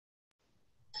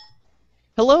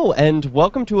Hello, and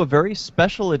welcome to a very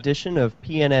special edition of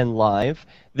PNN Live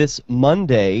this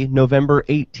Monday, November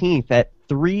 18th at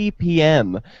 3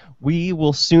 p.m. We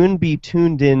will soon be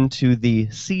tuned in to the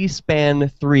C-SPAN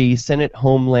 3 Senate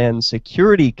Homeland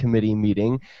Security Committee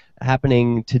meeting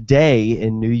happening today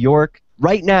in New York,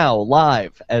 right now,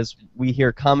 live, as we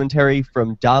hear commentary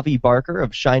from Davi Barker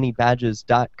of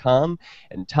ShinyBadges.com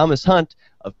and Thomas Hunt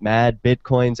of Mad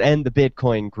Bitcoins and the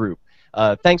Bitcoin Group.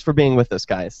 Thanks for being with us,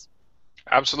 guys.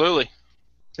 Absolutely.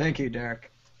 Thank you,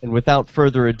 Derek. And without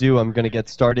further ado, I'm going to get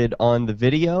started on the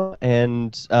video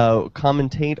and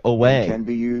commentate away. It can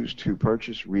be used to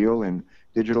purchase real and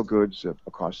digital goods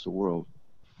across the world.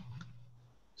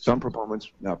 Some proponents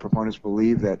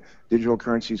believe that digital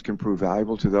currencies can prove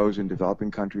valuable to those in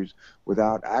developing countries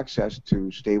without access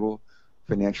to stable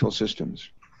financial systems.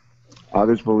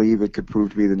 Others believe it could prove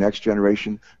to be the next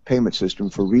generation payment system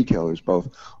for retailers, both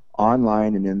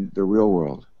online and in the real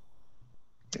world.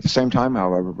 At the same time,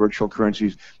 however, virtual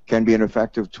currencies can be an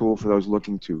effective tool for those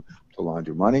looking to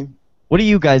launder money. What are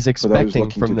you guys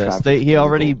expecting from this? He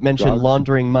already mentioned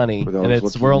laundering money, and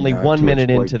we're only 1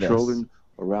 minute into this. Children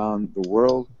around the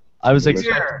world. I was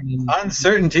expecting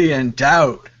uncertainty and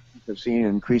doubt. I've seen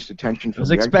increased attention from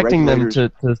them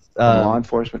to law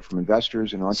enforcement, from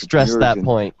investors and entrepreneurs stress that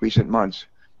point. Recent months.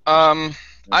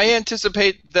 I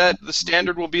anticipate that the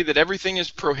standard will be that everything is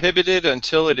prohibited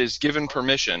until it is given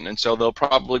permission, and so they'll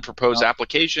probably propose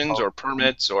applications or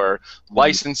permits or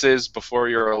licenses before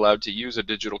you're allowed to use a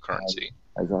digital currency.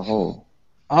 As a whole.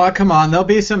 Oh, come on. There'll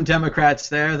be some Democrats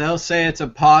there. They'll say it's a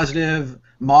positive,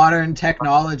 modern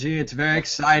technology. It's very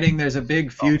exciting. There's a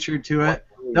big future to it.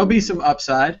 There'll be some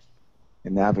upside.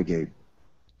 And navigate.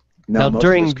 Now,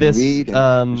 during this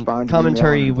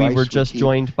commentary, we were just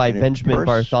joined by Benjamin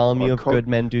Bartholomew of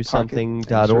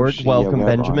GoodMenDoSomething.org. Welcome,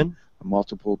 Benjamin.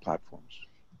 Multiple platforms.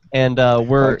 And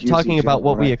we're talking about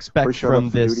what we expect from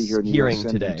this hearing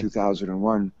today. In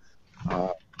 2001,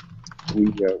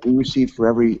 we received for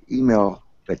every email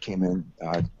that came in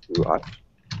to us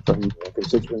from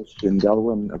constituents in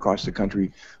Delaware and across the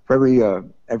country. For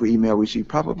every email we see,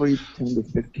 probably 10 to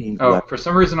 15. Oh, for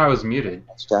some reason I was muted.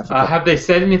 Have they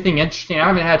said anything interesting? I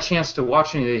haven't had a chance to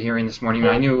watch any of the hearing this morning,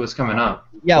 but I knew it was coming up.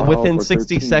 Yeah, within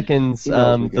 60 seconons,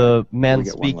 the man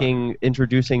speaking,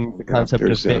 introducing the concept of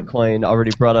Bitcoin,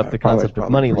 already brought up the concept of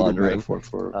money laundering.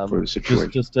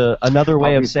 Just another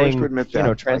way of saying,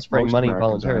 transferring money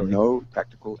voluntarily. I'm no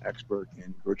technical expert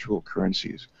in virtual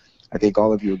currencies. I think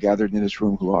all of you are gathered in this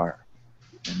room who are,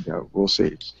 and we'll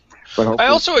see. But I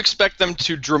also expect them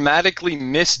to dramatically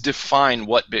misdefine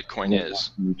what Bitcoin is.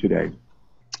 Today.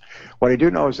 What I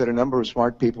do know is that a number of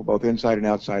smart people, both inside and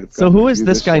outside of government. So who is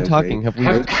this guy talking?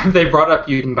 Have they brought up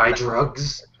you can buy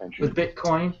drugs with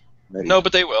Bitcoin? No,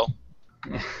 but they will.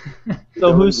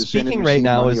 So who's speaking right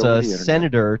now is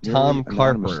Senator Tom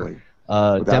Carper,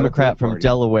 Democrat from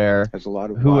Delaware,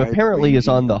 who apparently is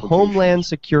on the Homeland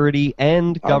Security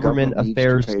and Government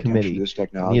Affairs Committee.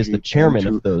 He is the chairman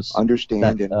of those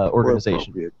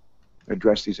organization.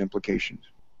 Address these implications.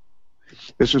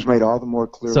 This was made all the more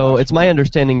clear. So it's my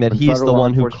understanding that he's the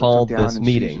one who called this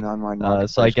meeting.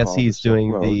 So I guess he's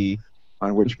doing the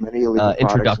on which many illegal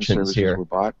introductions here. Were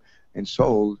bought and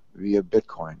sold via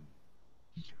Bitcoin.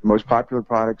 The most popular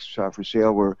products for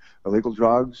sale were illegal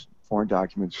drugs, foreign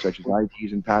documents such as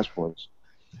IDs and passports.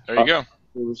 There you go.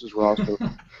 Services were also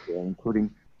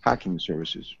including hacking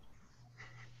services.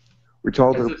 We're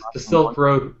told that the Silk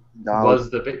Road was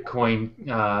the Bitcoin,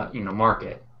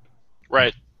 market.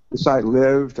 Right. The site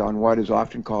lived on what is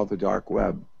often called the dark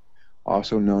web,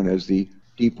 also known as the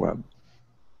deep web.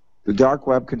 The dark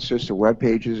web consists of web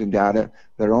pages and data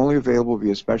that are only available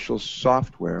via special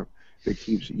software that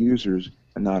keeps users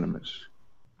anonymous.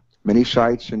 Many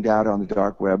sites and data on the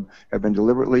dark web have been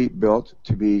deliberately built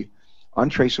to be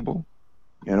untraceable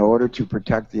in order to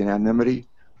protect the anonymity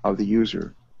of the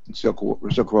user. And Silk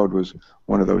Road was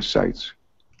one of those sites.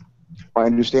 My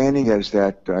understanding is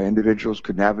that individuals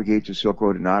could navigate to Silk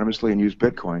Road anonymously and use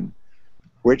Bitcoin,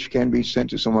 which can be sent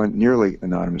to someone nearly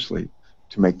anonymously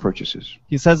to make purchases.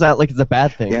 He says that like it's a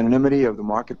bad thing. The anonymity of the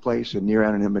marketplace and near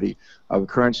anonymity of the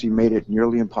currency made it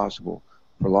nearly impossible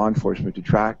for law enforcement to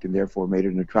track, and therefore made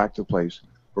it an attractive place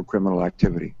for criminal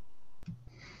activity.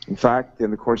 In fact,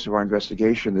 in the course of our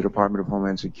investigation, the Department of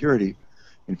Homeland Security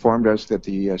informed us that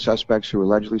the suspects who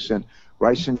allegedly sent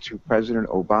ricin to President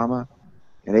Obama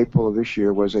in April of this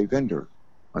year was a vendor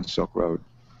on Silk Road.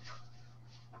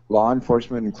 Law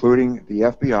enforcement, including the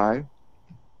FBI,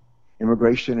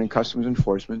 Immigration and Customs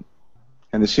Enforcement,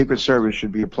 and the Secret Service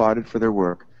should be applauded for their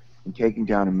work in taking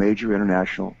down a major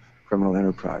international criminal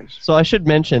enterprise. So I should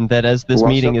mention that as this While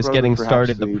meeting Silk is Road getting perhaps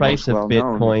started, the the price most of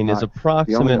well-known, Bitcoin if is not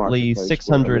the only approximately marketplace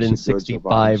where illicit goods are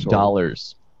bought and sold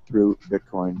 $665. through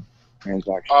Bitcoin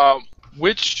transactions.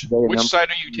 Which Today, a number- site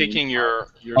are you taking your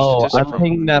Oh, statistic I'm from?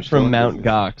 taking that from Mt.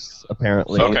 Gox,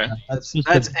 apparently. Okay. That's just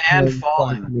That's a and Bitcoin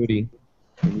fallen. continuity.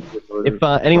 If If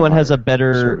anyone has a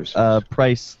better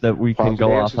price that we can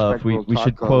go off of, we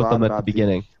should quote them at the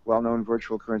beginning. Well-known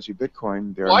virtual currency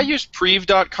Bitcoin. Well, I use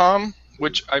Prev.com,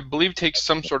 which I believe takes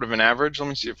some sort of an average. Let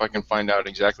me see if I can find out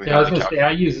exactly Yeah, I how was they going to say,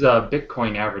 I use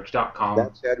BitcoinAverage.com.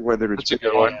 That said, whether it's That's a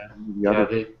good one. Yeah,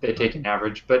 they take an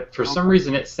average, but for some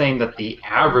reason it's saying that the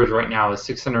average right now is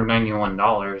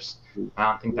 $691. I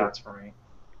don't think that's right.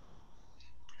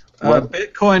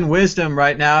 Bitcoin Wisdom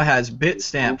right now has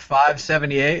Bitstamp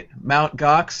 578, Mt.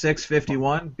 Gox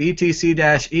 651,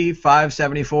 BTC-E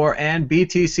 574, and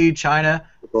BTC China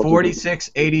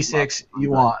 4686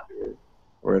 yuan.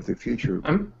 Or if the future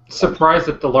I'm surprised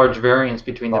at the large variance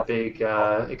between the big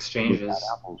exchanges.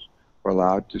 apples were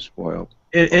allowed to spoil.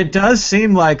 It does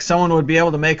seem like someone would be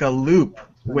able to make a loop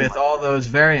with all those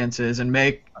variances and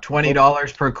make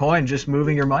 $20 per coin just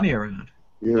moving your money around.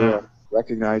 You're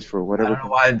recognized for I whatever. don't know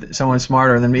why someone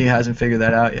smarter than me hasn't figured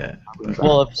that out yet.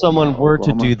 Well, if someone were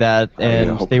to do that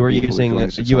and they were using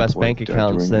U.S. bank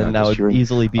accounts, then that would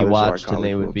easily be watched and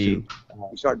they would be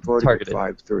We start voting targeted. at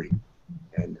 5:30,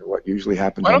 and what usually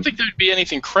happens I don't think there'd be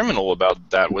anything criminal about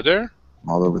that, would there?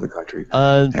 all over the country.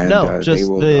 no, They just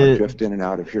will drift in and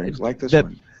out of hearings like this that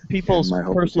one. people's And my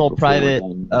hope is personal, to go forward private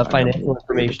and financial I hope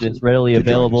information to is readily join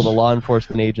available us. to law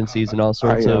enforcement agencies and all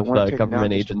sorts of wanna take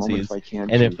government now just a moment, agencies. if I can,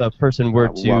 And if to, a person were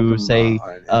to, welcome, say,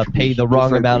 and pay the introduce wrong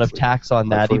very amount of briefly tax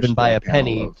on our that, even first, by a panel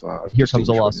penny, of here comes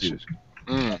a distinguished lawsuit.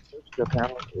 witnesses. Mm. The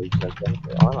panel is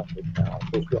Jennifer on our panel.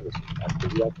 First witness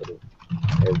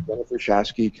is Jennifer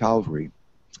Shasky Calvary,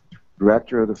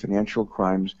 Director of the Financial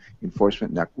Crimes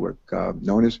Enforcement Network,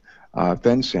 known as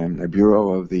FinCEN, a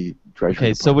bureau of the Treasury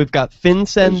Okay, Department. so we've got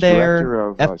FinCEN As there, Director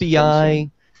of, FBI,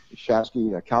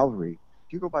 Shasky Calvary.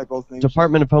 Do you go by both names?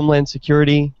 Department of Homeland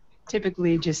Security,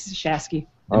 Typically just Shasky.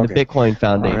 and the Bitcoin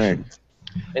Foundation.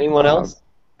 All Anyone else?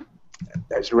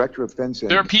 As Director of FinCEN.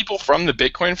 There are people from the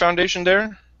Bitcoin Foundation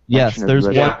there? Yes, Function of there's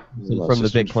one Director person of from the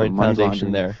Assistance for Bitcoin Money Foundation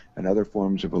Laundering there. and other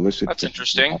forms of illicit. That's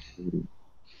interesting. activity.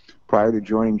 Prior to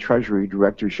joining Treasury,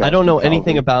 Director Shasky I don't know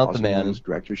anything Calvary, about also the man. known as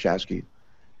Director Shasky.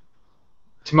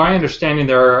 To my understanding,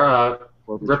 there are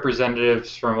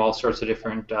representatives from all sorts of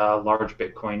different large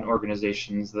Bitcoin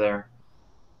organizations there.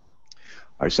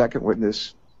 Our second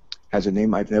witness has a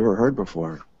name I've never heard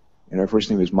before, and her first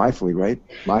name is Mythily, right?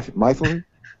 Mythily?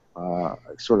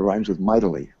 Sort of rhymes with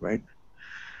mightily, right?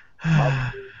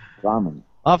 Raman.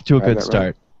 Off to a Got good that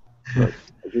start. Right.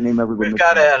 Has your name ever been We've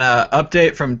got an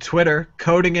update from Twitter.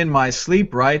 Coding in my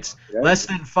sleep writes, less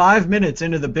than 5 minutes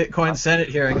into the Bitcoin Senate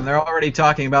hearing, and they're already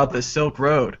talking about the Silk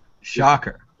Road.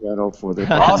 Shocker. for the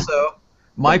Also,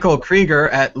 Michael Krieger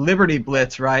at Liberty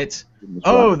Blitz writes,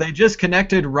 "Oh, they just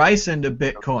connected Rice into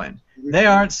Bitcoin. They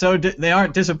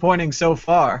aren't disappointing so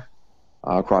far."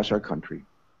 Across our country.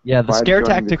 Yeah, the Prior to scare joining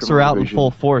the tactics criminal are out in division,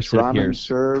 full force, it Rahman appears.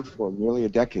 served for nearly a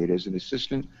decade as an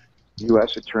assistant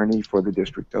U.S. attorney for the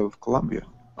District of Columbia,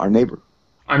 our neighbor.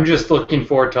 I'm just looking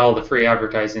forward to all the free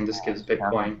advertising this gives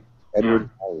Bitcoin. Edward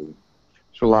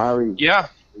Solari, Yeah.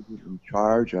 in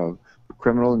charge of the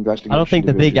criminal investigation. I don't think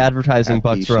the big division advertising at the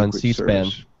bucks are on Secret C-SPAN.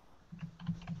 Service.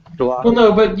 Well,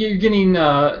 no, but you're getting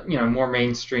more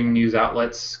mainstream news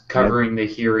outlets covering the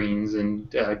hearings and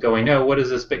going, "Oh, what is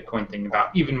this Bitcoin thing about?"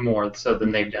 Even more so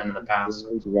than they've done in the past.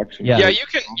 Yeah. Yeah,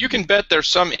 you can bet there's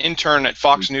some intern at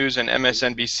Fox News and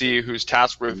MSNBC who's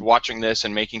tasked with watching this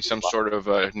and making some sort of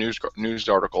a news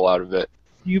article out of it.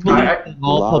 Do you believe that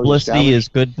all publicity is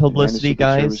good publicity,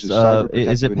 guys?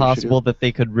 Is it possible that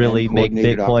they could really make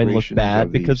Bitcoin look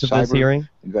bad because of this hearing?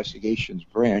 Investigations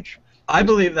branch. I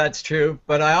believe that's true,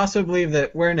 but I also believe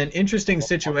that we're in an interesting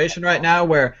situation right now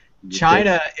where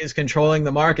China is controlling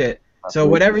the market. So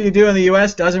whatever you do in the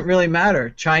U.S. doesn't really matter.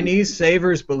 Chinese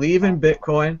savers believe in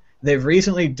Bitcoin. They've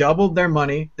recently doubled their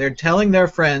money. They're telling their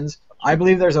friends. I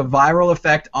believe there's a viral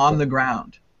effect on the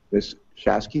ground. This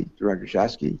Shasky, Director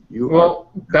Shasky,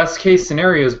 best case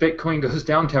scenario is Bitcoin goes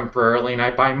down temporarily and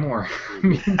I buy more. I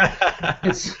mean,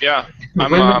 yeah,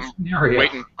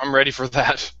 I'm ready for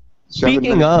that.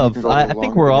 Speaking of, I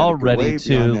think we're all ready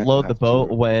to load the boat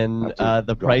when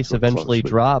the price eventually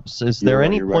drops. Is there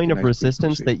any point of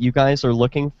resistance that you guys are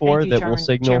looking for that will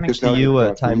signal to you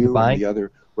a time to buy? The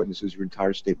other witnesses, your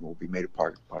entire statement will be made a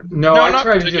part of it. No, I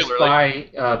try to just buy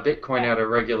Bitcoin at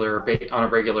on a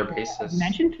regular basis.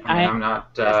 Mentioned? I'm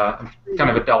not kind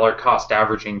of a dollar cost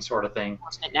averaging sort of thing.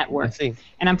 Network. I see.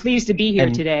 And I'm pleased to be here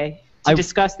today. to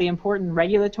discuss the important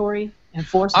regulatory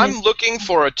enforcement. I'm looking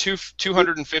for a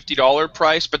 $250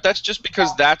 price, but that's just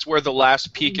because that's where the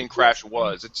last peak and crash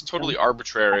was. It's totally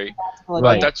arbitrary,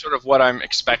 but that's sort of what I'm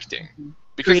expecting.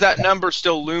 Because that number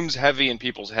still looms heavy in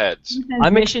people's heads.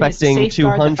 I'm expecting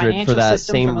 200 for that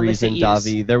same reason,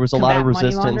 Davi. There was a lot of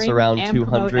resistance around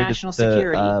 200 at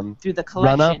the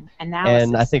run-up,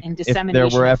 and I think if there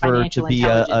were ever to be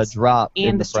a drop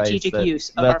in the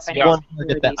price, that's one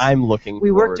target that I'm looking forward to.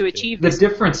 We work to achieve this. The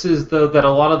difference is, though, that a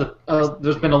lot of the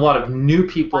there's been a lot of new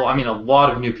people. I mean, a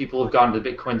lot of new people have gone to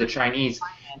Bitcoin, the Chinese,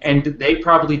 and they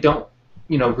probably don't,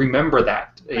 remember that.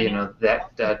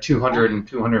 That 200 and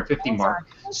 250 mark.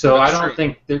 So I don't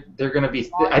think they're going to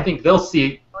be. I think they'll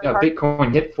see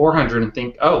Bitcoin hit 400 and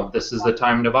think, oh, this is the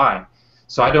time to buy.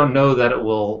 So I don't know that it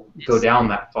will go down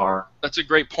that far. That's a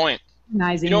great point.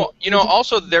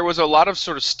 Also there was a lot of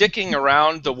sort of sticking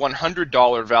around the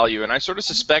 $100 value, and I sort of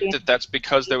suspect that that's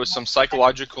because there was some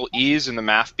psychological ease in the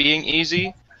math being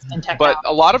easy. But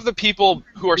a lot of the people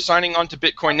who are signing on to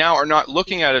Bitcoin now are not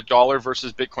looking at a dollar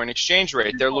versus Bitcoin exchange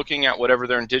rate. They're looking at whatever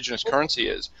their indigenous currency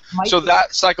is. So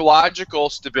that psychological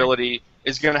stability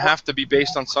is going to have to be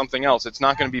based on something else. It's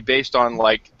not going to be based on,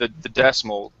 like, the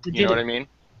decimal. You know what I mean?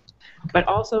 But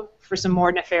also for some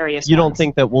more nefarious You don't ones.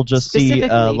 think that we'll just see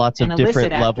lots of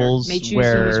different levels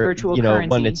where,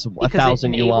 when it's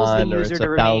 1,000 yuan or it's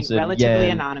 1,000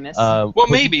 yen? Well,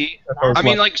 maybe. I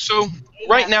mean, so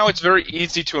right now it's very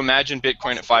easy to imagine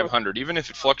Bitcoin at 500. Even if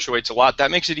it fluctuates a lot, that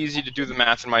makes it easy to do the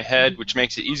math in my head, which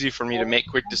makes it easy for me to make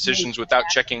quick decisions without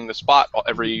checking the spot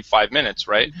every 5 minutes,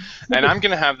 right? And I'm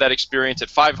going to have that experience at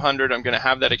 500. I'm going to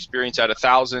have that experience at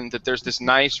 1,000, that there's this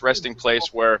nice resting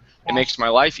place where it makes my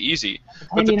life easy.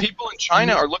 But the people in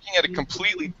China are looking at a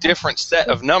completely different set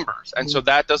of numbers, and so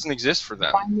that doesn't exist for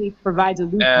them.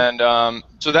 And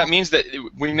so that means that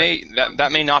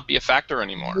that may not be a factor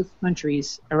anymore.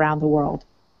 Countries around the world.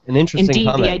 An interesting Indeed,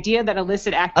 comment. the idea that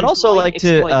illicit actors I'd also like to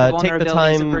take the vulnerabilities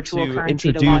time of virtual to currency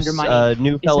introduce launder money a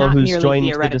new is fellow not who's merely joined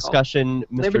the theoretical. discussion,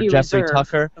 Mr. Liberty Jeffrey Reserve,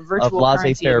 Tucker a of virtual currency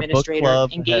Laissez-Faire Book administrator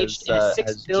Club, engaged in a has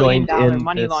 $6 billion joined in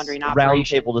money this laundering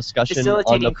operation, roundtable discussion on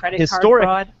facilitating the credit card historic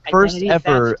fraud, first identity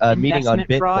ever theft, meeting on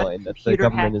investment fraud, Bitcoin that the computer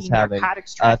government is hacking, having.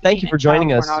 narcotics trafficking, Thank you for and joining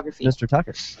child us, pornography. Mr.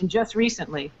 Tucker. And just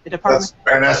recently, the Department That's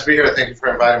very nice to be here. Thank you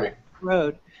for inviting me.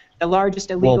 Road, the largest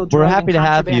illegal Well, drug we're and happy to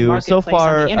have contraband you. So marketplace on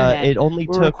far, the internet, it only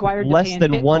were took required to less pay in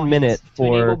than 1 Bitcoins minute to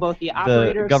enable for both the the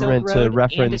operator of government Silk to Road and its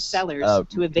reference sellers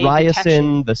to evade detection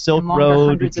Ryerson, the Silk and launder Road,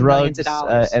 hundreds of millions drugs, of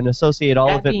dollars. and associate all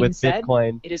That of it being with said,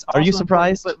 Bitcoin. it is Are you also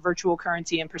important surprised? to put virtual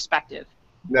currency in perspective.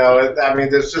 No, I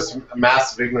mean, there's just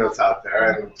massive ignorance out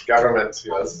there, and government,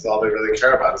 that's all they really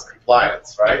care about is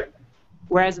compliance, right?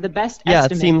 Whereas the best Yeah, it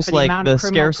estimate seems for the like amount the of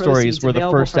criminal scare stories proceeds were the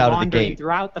available first for out of the laundering gate.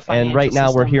 throughout the And right now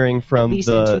we're financial hearing system, from at least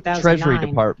in the 2009, Treasury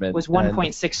Department was and the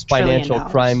 $1.6 trillion. Financial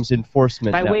Crimes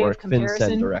Enforcement By way Network, of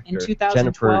comparison, FinCEN in Director, 2012,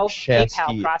 Jennifer PayPal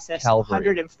Chesky processed Calvary.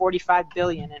 $145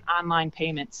 billion in online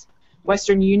payments.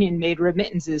 Western Union made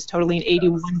remittances totaling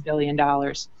 $81 billion.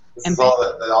 This is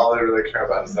all they really care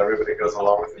about is that everybody goes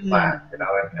along with the plan, and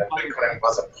Bitcoin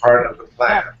was a part of the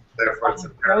plan. Therefore, it's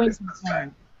imperative.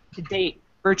 To date,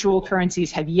 virtual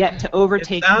currencies have yet to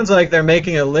overtake. It sounds like they're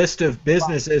making a list of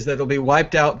businesses that'll be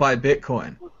wiped out by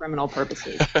Bitcoin. For criminal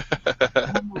purposes.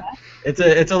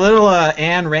 It's a little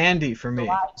Anne Randy for me.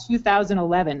 July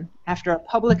 2011, after a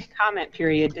public comment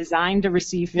period designed to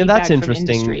receive Yeah, feedback that's from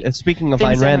interesting. industry. Speaking of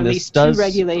FinCEN Ayn Rand, this released two does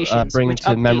regulations bring which to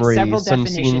update memory several some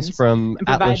scenes definitions from and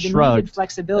provide Atlas the needed Shrugged,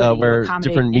 flexibility to where accommodate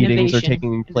different meetings are innovation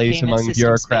taking in the place payment among system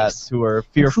bureaucrats space, who are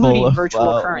fearful including of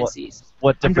virtual currencies,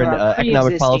 what different under our economic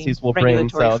pre-existing policies will bring.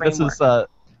 regulatory So this is framework.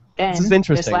 Then, this is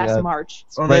interesting. This last March,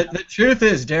 Well, the truth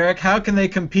is, Derek, how can they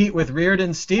compete with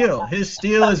Reardon's steel? His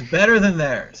steel is better than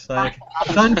theirs. Like,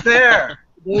 it's unfair.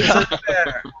 It's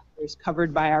unfair. is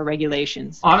covered by our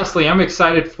regulations. Honestly, I'm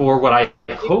excited for what I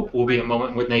hope will be a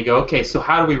moment when they go, okay, so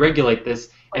how do we regulate this?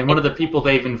 And one of the people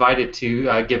they've invited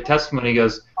to give testimony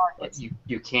goes,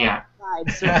 you can't.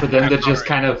 For them to just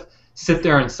kind of sit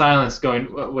there in silence going,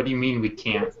 what do you mean we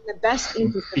can't? It's in the best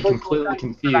interest of be completely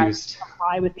confused.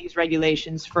 Comply with these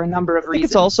regulations for a number of I think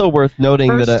reasons. it's also worth noting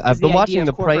First that I've is been the watching idea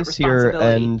the of corporate price here,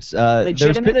 and there's been a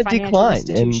Legitimate financial decline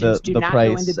in institutions do the not go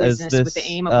price into as business with this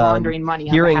the aim of laundering money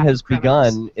on hearing behalf has of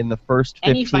criminals. begun. In the first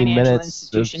Any 15 financial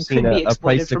minutes, we've institution seen could be a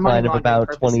price exploited for money decline of laundering about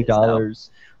purposes, $20.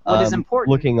 What is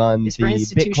important looking on is for the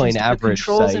institutions Bitcoin to put average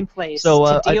controls site. in place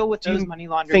So to deal with do these you money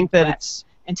laundering think that threats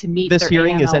and to meet this their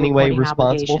hearing is AML any way reporting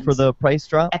responsible for obligations. the price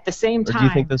drop? At the same Or do time, you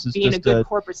think this is being just a good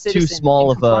corporate too citizen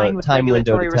small and of a complying with time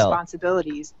window regulatory to tell?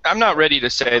 responsibilities. I'm not ready to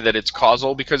say that it's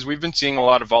causal because we've been seeing a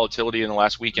lot of volatility in the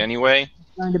last week anyway.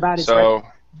 Learned about his So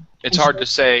It's hard to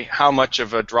say how much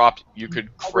of a drop you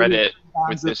could credit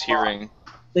with this hearing.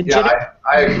 Yeah,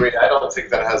 I agree. I don't think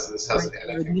this has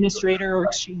anything administrator or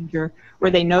exchanger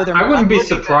where they know they're. I wouldn't be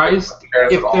surprised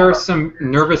if there are some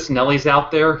nervous Nellies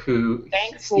out there who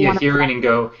see a hearing and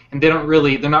go, and they're not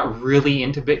really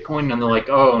into Bitcoin, and they're like,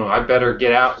 oh, I better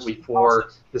get out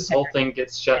before this whole thing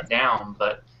gets shut down.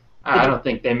 But I don't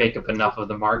think they make up enough of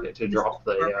the market to drop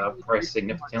the price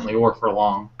significantly or for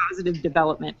long. Positive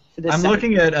development for this. I'm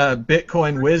looking at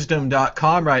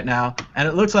BitcoinWisdom.com right now, and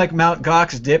it looks like Mt.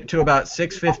 Gox dipped to about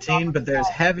 615, but there's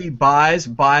heavy buys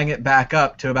buying it back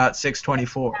up to about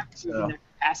 624. So.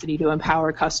 Capacity to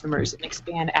empower customers and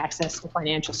expand access to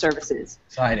financial services.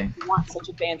 Exciting. We want such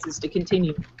advances to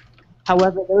continue.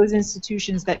 However, those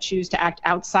institutions that choose to act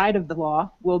outside of the law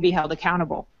will be held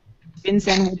accountable.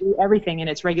 FinCEN will do everything in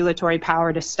its regulatory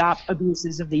power to stop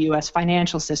abuses of the U.S.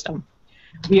 financial system.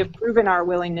 We have proven our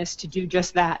willingness to do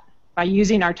just that by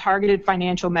using our targeted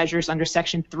financial measures under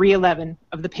Section 311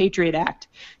 of the Patriot Act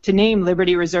to name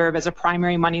Liberty Reserve as a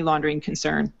primary money laundering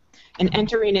concern and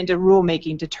entering into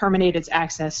rulemaking to terminate its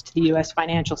access to the U.S.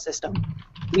 financial system.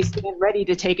 We stand ready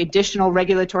to take additional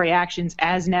regulatory actions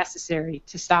as necessary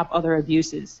to stop other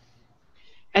abuses.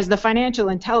 As the financial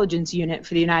intelligence unit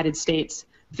for the United States,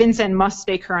 FinCEN must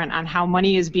stay current on how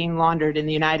money is being laundered in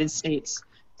the United States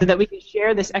so that we can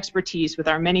share this expertise with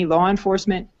our many law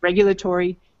enforcement,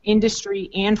 regulatory, industry,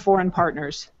 and foreign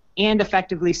partners, and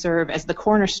effectively serve as the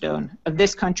cornerstone of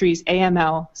this country's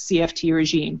AML-CFT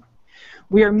regime.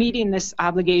 We are meeting this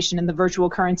obligation in the virtual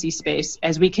currency space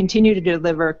as we continue to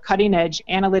deliver cutting-edge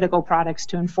analytical products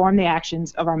to inform the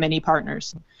actions of our many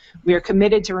partners. We are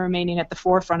committed to remaining at the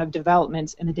forefront of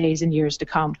developments in the days and years to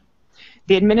come.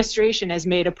 The administration has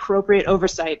made appropriate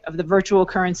oversight of the virtual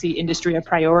currency industry a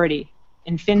priority,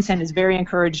 and FinCEN is very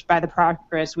encouraged by the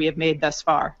progress we have made thus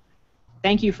far.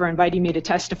 Thank you for inviting me to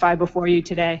testify before you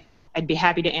today. I'd be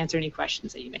happy to answer any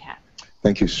questions that you may have.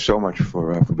 Thank you so much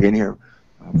for being here,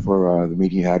 for the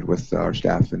meeting you had with our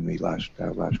staff in the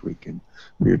last week, and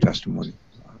for your testimony.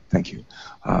 Thank you.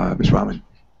 Ms. Rahman,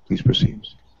 please proceed.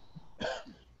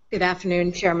 Good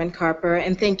afternoon, Chairman Carper,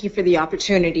 and thank you for the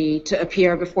opportunity to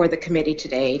appear before the committee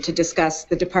today to discuss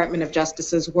the Department of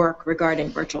Justice's work regarding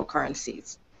virtual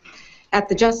currencies. At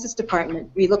the Justice Department,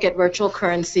 we look at virtual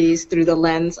currencies through the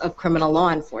lens of criminal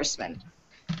law enforcement.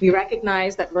 We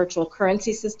recognize that virtual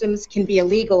currency systems can be a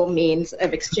legal means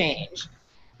of exchange,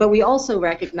 but we also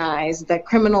recognize that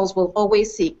criminals will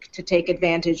always seek to take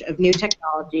advantage of new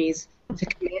technologies to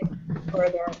commit,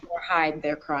 further, or hide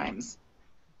their crimes.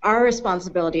 Our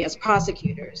responsibility as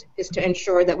prosecutors is to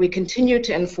ensure that we continue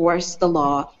to enforce the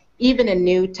law even in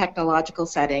new technological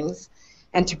settings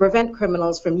and to prevent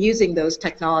criminals from using those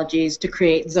technologies to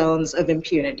create zones of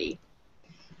impunity.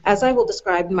 As I will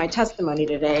describe in my testimony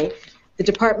today, the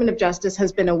Department of Justice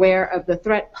has been aware of the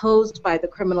threat posed by the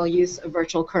criminal use of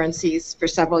virtual currencies for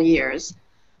several years.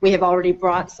 We have already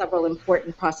brought several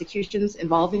important prosecutions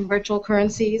involving virtual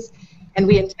currencies, and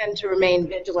we intend to remain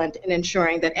vigilant in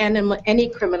ensuring that any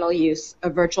criminal use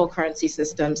of virtual currency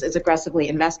systems is aggressively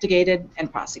investigated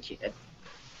and prosecuted.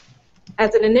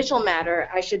 As an initial matter,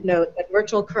 I should note that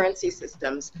virtual currency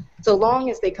systems, so long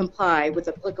as they comply with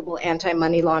applicable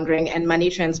anti-money laundering and money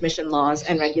transmission laws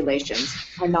and regulations,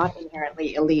 are not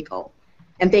inherently illegal.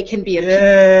 And they can be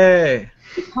appealed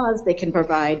because they can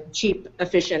provide cheap,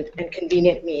 efficient, and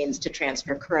convenient means to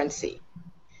transfer currency.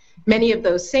 Many of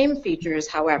those same features,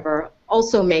 however,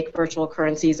 also make virtual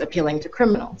currencies appealing to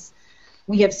criminals.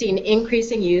 We have seen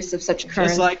increasing use of such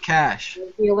currencies, just like cash,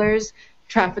 dealers,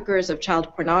 traffickers of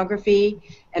child pornography,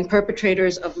 and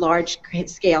perpetrators of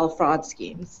large-scale fraud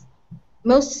schemes.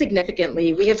 Most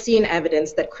significantly, we have seen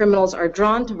evidence that criminals are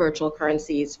drawn to virtual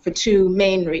currencies for two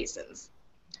main reasons.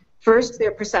 First,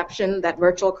 their perception that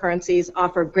virtual currencies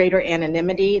offer greater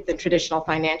anonymity than traditional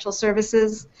financial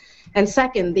services, and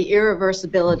second, the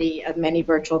irreversibility of many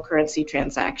virtual currency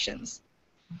transactions.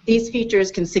 These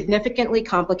features can significantly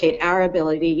complicate our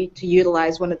ability to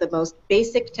utilize one of the most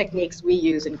basic techniques we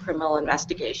use in criminal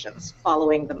investigations,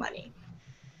 following the money.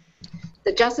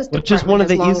 The Justice Department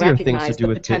has long recognized the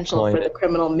potential for the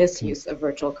criminal misuse of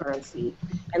virtual currency.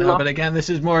 No, but again, this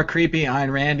is more creepy Ayn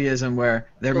Randiism where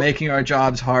they're making our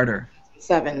jobs harder.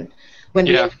 When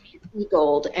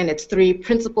e-gold and its three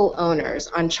principal owners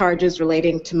on charges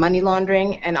relating to money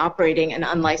laundering and operating an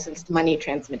unlicensed money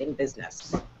transmitting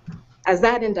business. As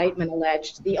that indictment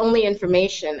alleged, the only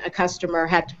information a customer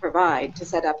had to provide to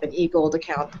set up an e-gold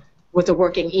account was a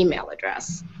working email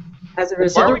address. As a Why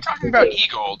result, are we talking about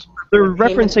e-gold? They're payment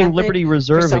referencing method Liberty for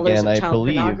Reserve sellers again, of I child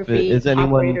believe. pornography, Is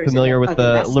anyone operators familiar of with the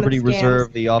investment Liberty scams,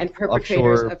 Reserve, the and perpetrators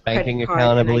offshore of banking credit card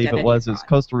account, I and believe it identity was? It's fraud.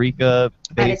 Costa Rica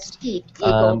At its based, peak,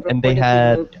 eGold and they reportedly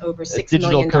had moved over a $6 digital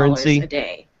million currency. a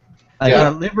day.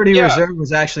 Liberty Yeah. Reserve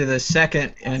was actually the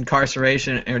second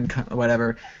incarceration,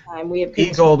 whatever. We have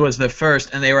E-gold was the first,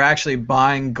 and they were actually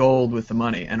buying gold with the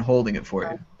money and holding it for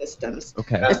you. systems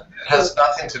Okay. It has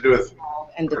nothing to do with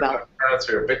and developed. cryptocurrency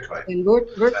or Bitcoin. In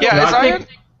virtual Yeah, No, as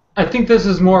I think this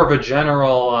is more of a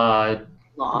general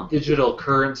law, digital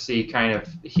currency kind of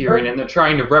hearing, and they're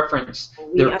trying to reference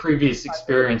their previous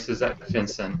experiences at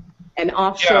FinCEN. and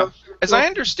offshore. As I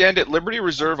understand it, Liberty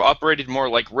Reserve operated more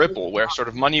like Ripple, where sort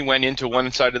of money went into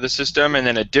one side of the system and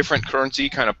then a different currency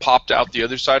kind of popped out the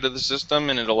other side of the system,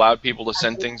 and it allowed people to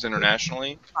send things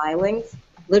internationally. Filings,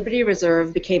 Liberty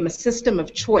Reserve became a system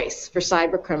of choice for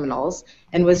cyber criminals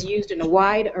and was used in a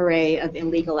wide array of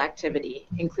illegal activity,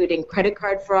 including credit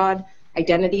card fraud,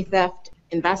 identity theft,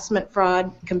 investment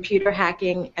fraud, computer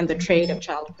hacking, and the trade of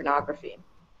child pornography.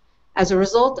 As a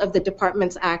result of the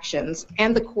department's actions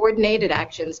and the coordinated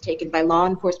actions taken by law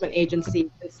enforcement agencies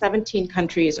in 17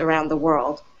 countries around the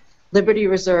world, Liberty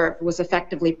Reserve was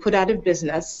effectively put out of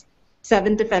business,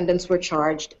 7 defendants were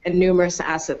charged, and numerous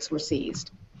assets were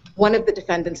seized. One of the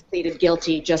defendants pleaded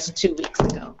guilty just 2 weeks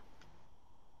ago.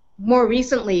 More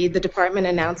recently, the department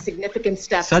announced significant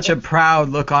steps. Such a proud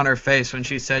look on her face when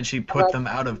she said she put them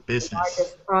out of business.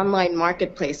 Largest online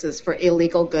marketplaces for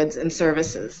illegal goods and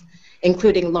services,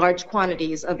 including large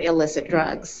quantities of illicit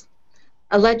drugs.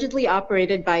 Allegedly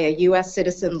operated by a U.S.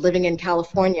 citizen living in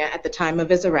California at the time of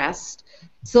his arrest,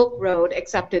 Silk Road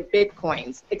accepted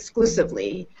Bitcoins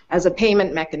exclusively as a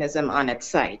payment mechanism on its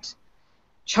site.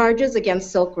 Charges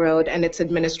against Silk Road and its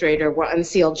administrator were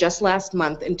unsealed just last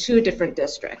month in 2 different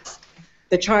districts.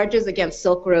 The charges against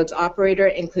Silk Road's operator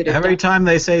included Every time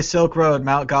they say Silk Road,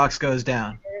 Mt. Gox goes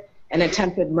down. and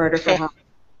attempted murder for hire.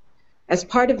 As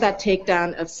part of that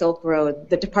takedown of Silk Road,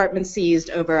 the department seized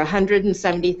over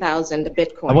 170,000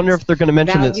 bitcoins. I wonder if they're going to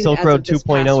mention that valued Silk as Road of this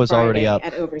 2.0 past is already Friday up.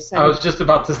 At over I was just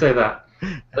about to say that.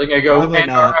 They're going to go, Probably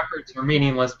and our not. efforts are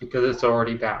meaningless because it's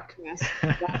already back.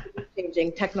 rapidly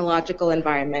changing technological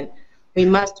environment, we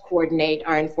must coordinate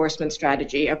our enforcement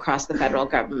strategy across the federal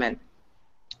government.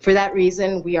 For that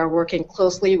reason, we are working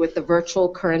closely with the Virtual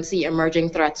Currency Emerging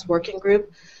Threats Working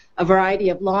Group, a variety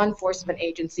of law enforcement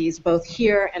agencies both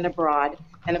here and abroad,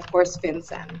 and of course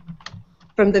FinCEN.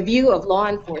 From the view of law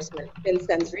enforcement,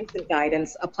 FinCEN's recent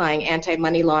guidance applying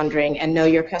anti-money laundering and know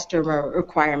your customer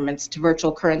requirements to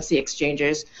virtual currency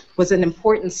exchanges was an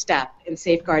important step in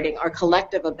safeguarding our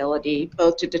collective ability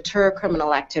both to deter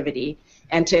criminal activity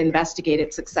and to investigate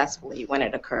it successfully when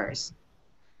it occurs.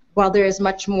 While there is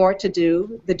much more to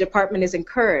do, the department is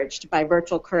encouraged by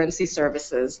virtual currency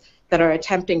services that are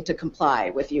attempting to comply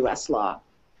with U.S. law.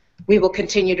 We will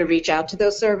continue to reach out to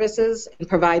those services and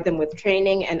provide them with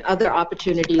training and other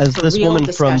opportunities As for this real woman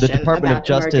from the discussion Department of about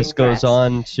Justice emerging goes threats,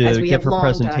 on as to we give have her long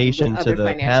done presentation with to other the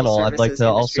financial panel, I'd like services to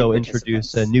industry also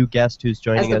introduce a participants. new guest who's As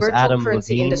joining the us, virtual Adam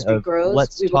currency Levine industry of grows,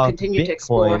 Let's we will Talk continue to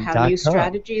explore how new Bitcoin.com.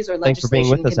 strategies or Thanks for being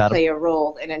legislation with us, can Adam. play a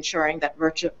role in ensuring that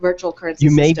virtual currency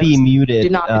You may be systems do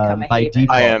muted not become a by haven.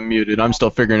 default. I am muted. I'm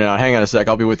still figuring it out. Hang on a sec.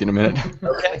 I'll be with you in a minute.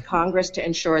 With Congress to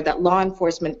ensure that law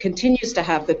enforcement continues to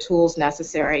have the tools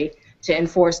necessary to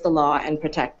enforce the law and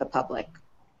protect the public.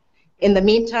 In the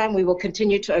meantime, we will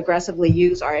continue to aggressively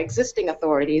use our existing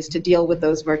authorities to deal with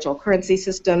those virtual currency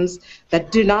systems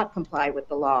that do not comply with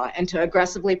the law and to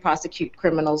aggressively prosecute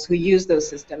criminals who use those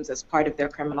systems as part of their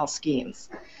criminal schemes.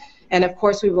 And of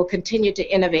course, we will continue to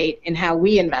innovate in how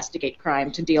we investigate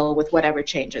crime to deal with whatever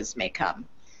changes may come.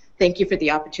 Thank you for the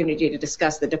opportunity to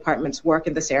discuss the department's work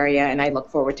in this area, and I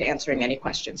look forward to answering any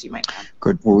questions you might have.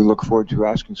 Good. Well, we look forward to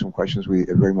asking some questions. We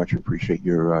very much appreciate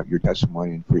your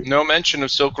testimony and for No mention of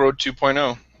Silk Road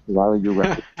 2.0. Riley, your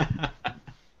record.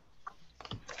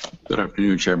 Good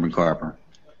afternoon, Chairman Carper.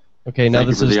 Okay, now Thank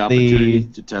you this for is the opportunity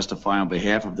the... to testify on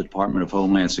behalf of the Department of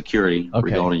Homeland Security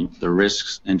Okay. regarding the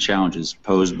risks and challenges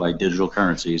posed by digital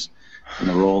currencies and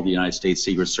the role of the United States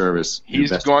Secret Service in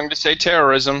He's going to say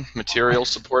terrorism, material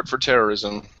support for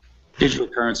terrorism. Digital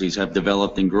currencies have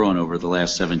developed and grown over the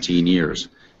last 17 years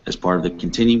as part of the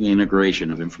continuing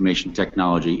integration of information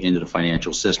technology into the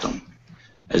financial system.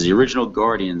 As the original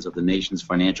guardians of the nation's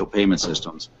financial payment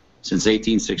systems, since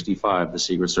 1865, the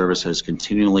Secret Service has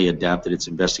continually adapted its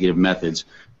investigative methods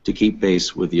to keep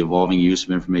pace with the evolving use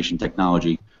of information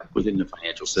technology within the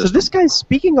financial system. So this guy's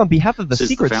speaking on behalf of the Since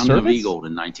Secret the founding Service? of eGold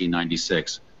in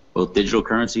 1996, both digital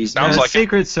currencies Sounds The like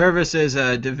Secret Service is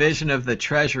a division of the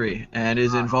Treasury and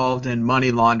is involved in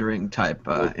money laundering type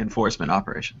enforcement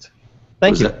operations.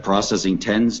 Thank you. Processing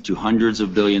tens to hundreds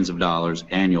of billions of dollars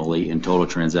annually in total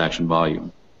transaction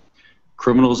volume.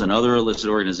 Criminals and other illicit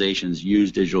organizations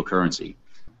use digital currency.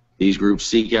 These groups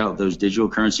seek out those digital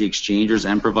currency exchangers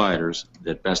and providers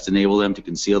that best enable them to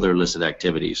conceal their illicit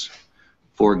activities.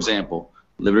 For example,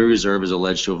 Liberty Reserve is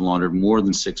alleged to have laundered more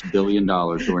than $6 billion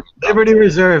during Liberty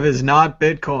Reserve is not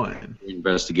Bitcoin.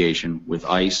 Investigation with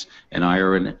ICE and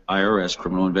IRS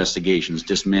criminal investigations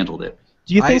dismantled it.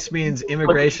 Do you think ICE means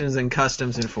Immigrations and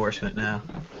Customs Enforcement now?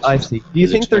 I see. Do you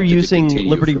think they're using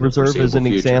Liberty Reserve as an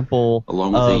example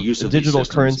of digital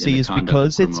currencies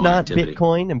because it's not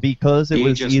Bitcoin and because it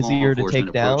was easier to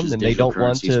take down and they don't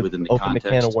want to open the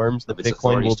can of worms that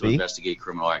Bitcoin will be? Investigate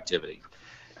criminal activity.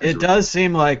 It does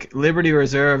seem like Liberty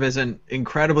Reserve is an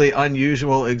incredibly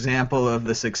unusual example of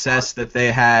the success that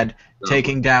they had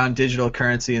taking down digital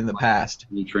currency in the past.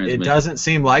 It doesn't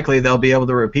seem likely they'll be able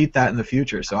to repeat that in the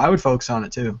future, so I would focus on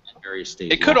it too.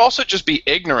 It could also just be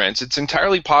ignorance. It's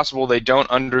entirely possible they don't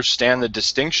understand the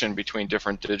distinction between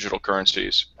different digital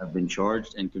currencies. Have been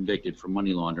charged and convicted for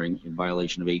money laundering in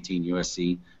violation of 18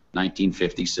 U.S.C.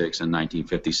 1956 and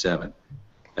 1957.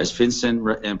 As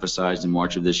FinCEN emphasized in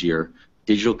March of this year,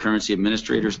 digital currency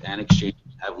administrators and exchanges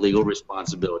have legal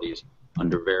responsibilities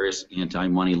under various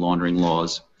anti-money laundering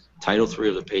laws, Title III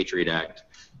of the Patriot Act,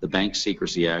 the Bank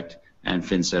Secrecy Act, and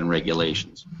FinCEN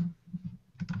regulations.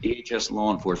 DHS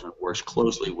law enforcement works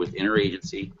closely with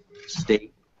interagency,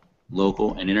 state,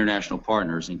 local, and international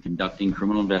partners in conducting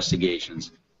criminal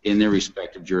investigations in their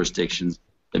respective jurisdictions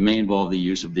that may involve the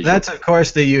use of digital. That's, of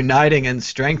course, the uniting and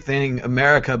strengthening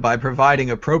America by providing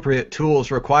appropriate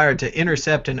tools required to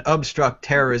intercept and obstruct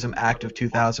terrorism Act of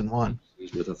 2001.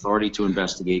 With authority to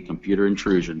investigate computer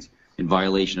intrusions in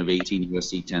violation of 18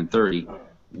 U.S.C. 1030,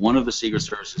 one of the Secret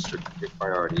Service's strategic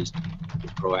priorities is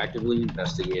proactively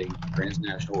investigating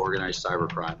transnational organized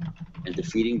cybercrime and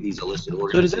defeating these illicit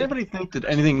organizations. So does anybody think that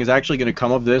anything is actually going to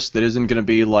come of this that isn't going to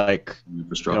be like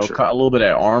infrastructure, a little bit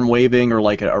of arm waving or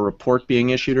like a report being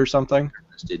issued or something?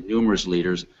 Numerous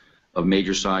leaders of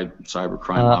major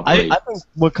cybercrime operations. I think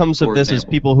what comes of this is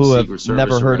people who have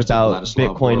never heard about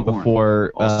Bitcoin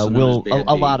before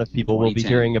a lot of people will be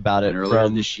hearing about it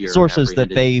from sources that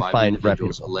they find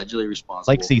reputable,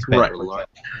 like C-SPAN.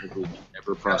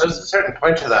 There's a certain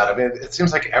point to that. I mean, it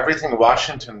seems like everything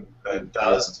Washington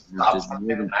does to stop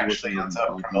something actually ends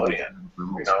up promoting it.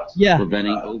 You know, yeah.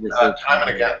 Time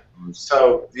and again.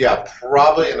 So yeah,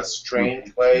 probably in a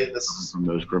strange way, this is from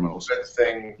those criminals. A good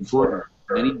thing for.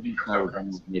 Many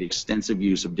criminals made extensive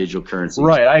use of digital currency.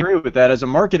 Right, I agree with that. As a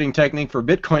marketing technique for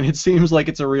Bitcoin, it seems like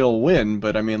it's a real win.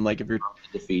 But I mean, like if you're,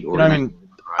 I mean,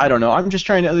 I don't know. I'm just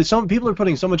trying to. Some people are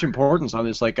putting so much importance on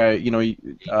this. Like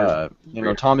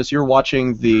Thomas, you're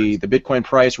watching the Bitcoin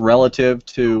price relative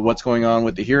to what's going on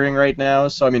with the hearing right now.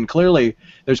 So I mean, clearly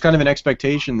there's kind of an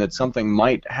expectation that something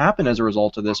might happen as a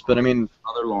result of this. But I mean,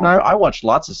 I watched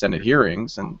lots of Senate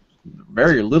hearings and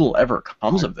very little ever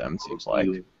comes of them. It seems like.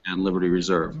 And Liberty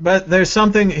Reserve. But there's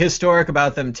something historic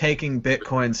about them taking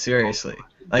Bitcoin seriously.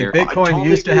 Like Bitcoin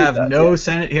used to have no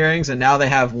Senate hearings, and now they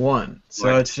have one.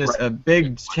 So it's just a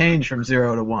big change from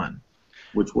 0 to 1.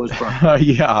 Which was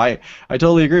yeah, I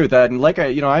totally agree with that. And like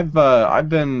I've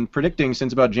been predicting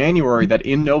since about January that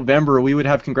in November we would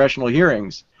have congressional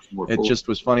hearings. It just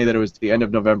was funny that it was the end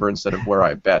of November instead of where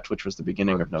I bet, which was the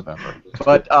beginning of November.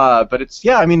 But it's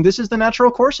I mean, this is the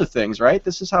natural course of things, right?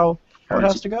 This is how it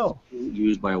has to go.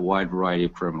 Used by a wide variety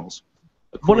of criminals.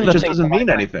 One of the things doesn't mean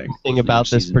anything. Thing about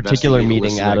this particular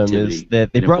meeting, Adam, is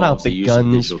that they brought out the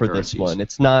guns for this one.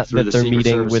 It's not that they're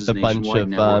meeting with a bunch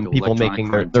of people making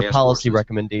their policy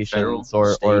recommendations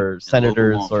or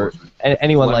senators or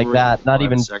anyone like that, not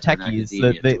even techies.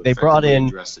 They brought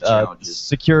in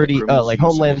security, like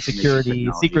Homeland Security,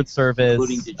 Secret Service.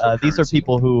 These are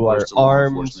people who are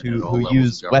armed, who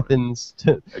use weapons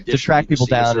to track people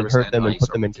down and hurt them and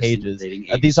put them in cages.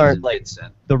 These aren't like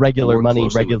the regular money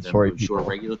regulatory people.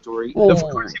 Well, of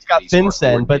course you've got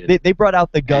FinCEN, but they brought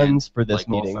out the guns for this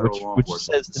meeting, which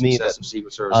says to me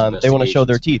that they want to show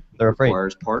their teeth. They're afraid.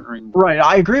 Right,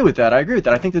 I agree with that. I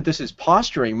think that this is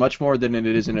posturing much more than it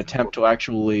is an attempt to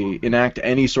actually enact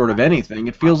any sort of anything.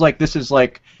 It feels like this is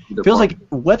like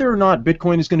whether or not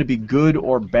Bitcoin is going to be good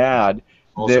or bad.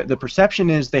 The perception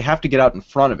is they have to get out in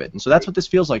front of it, and so that's what this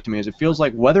feels like to me. Is it feels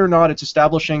like whether or not it's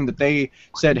establishing that they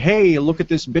said, "Hey, look at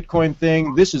this Bitcoin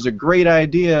thing. This is a great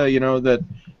idea. You know that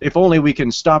if only we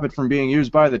can stop it from being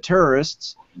used by the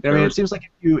terrorists." I mean, it seems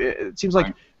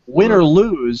like win or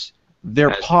lose,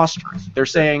 they're posturing. They're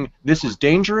saying this is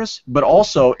dangerous, but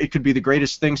also it could be the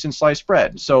greatest thing since sliced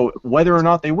bread. So whether or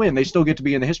not they win, they still get to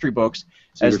be in the history books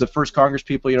as the first Congress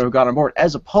people who got on board,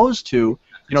 as opposed to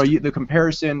the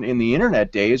comparison in the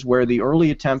internet days where the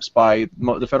early attempts by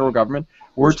the federal government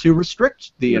were to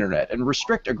restrict the internet and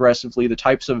restrict aggressively the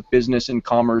types of business and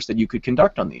commerce that you could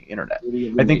conduct on the internet.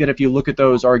 I think that if you look at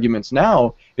those arguments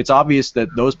now, it's obvious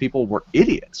that those people were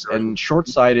idiots and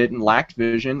short-sighted and lacked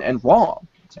vision and wrong.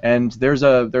 And there's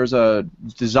a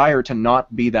desire to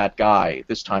not be that guy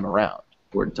this time around.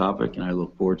 Important topic, and I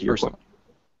look forward to your question.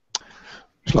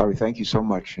 Larry, thank you so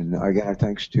much, and again, our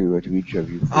thanks to each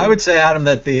of you. I would say, Adam,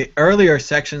 that the earlier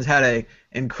sections had a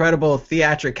incredible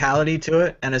theatricality to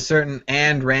it and a certain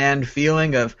Ayn Rand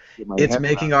feeling of it's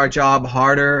making our job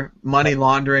harder, money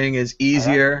laundering is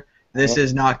easier, this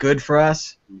is not good for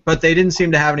us. But they didn't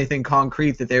seem to have anything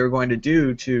concrete that they were going to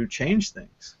do to change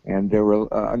things. And there were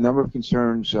a number of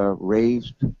concerns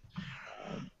raised.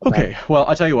 Okay, well,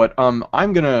 I'll tell you what, I'm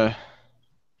going to...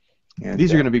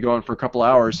 These are going to be going for a couple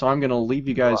hours, so I'm going to leave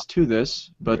you guys to this,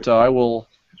 but I will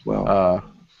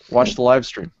watch the live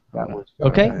stream.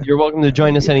 Okay, you're welcome to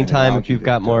join us anytime if you've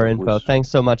got more info. Thanks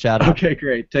so much, Adam. Okay,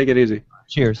 great. Take it easy.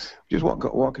 Cheers. Just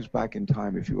walk us back in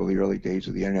time, if you will, the early days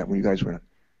of the internet when you guys were in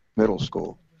middle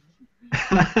school.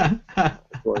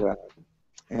 Before that.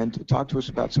 And talk to us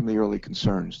about some of the early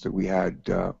concerns that we had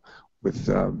with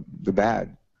the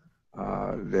bad.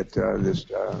 That this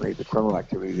made the criminal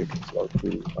activity that can flow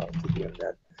through the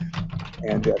internet.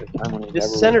 And at a time when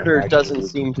this senator doesn't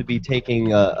seem to be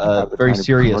taking a very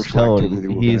serious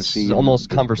tone. He's almost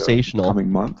conversational.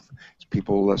 Coming month,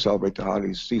 people celebrate the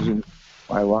holiday season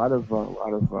by a lot of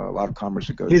commerce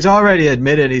that goes. He's already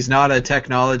admitted he's not a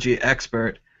technology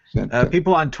expert.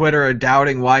 People on Twitter are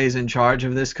doubting why he's in charge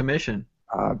of this commission.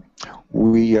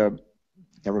 We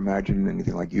never imagined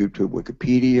anything like YouTube,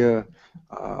 Wikipedia.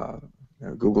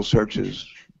 Google searches,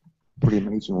 pretty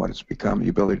amazing what it's become, the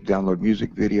ability to download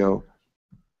music, video.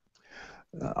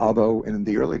 Although in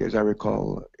the early days I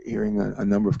recall hearing a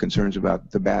number of concerns about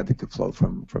the bad that could flow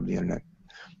from the internet.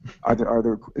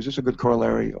 Is this a good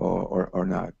corollary or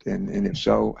not? And if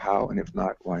so, how? And if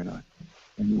not, why not?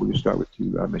 And we'll start with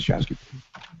you, Ms. Shasky.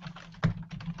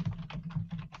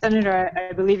 Senator,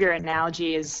 I believe your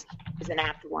analogy is an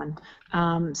apt one.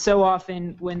 So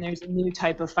often when there's a new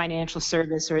type of financial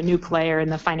service or a new player in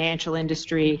the financial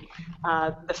industry,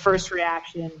 the first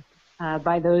reaction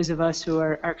by those of us who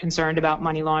are concerned about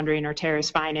money laundering or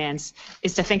terrorist finance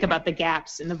is to think about the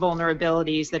gaps and the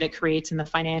vulnerabilities that it creates in the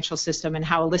financial system and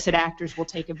how illicit actors will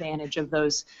take advantage of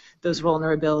those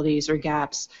vulnerabilities or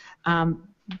gaps.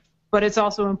 But it's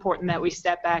also important that we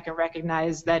step back and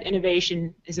recognize that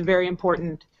innovation is a very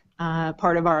important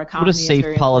part of our economy. What a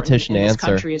safe politician answer. This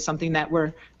country is something that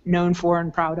we're known for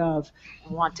and proud of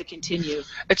and want to continue.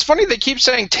 It's funny they keep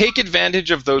saying take advantage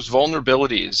of those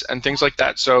vulnerabilities and things like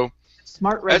that. So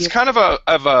as kind of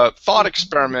a thought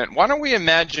experiment, why don't we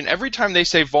imagine every time they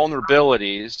say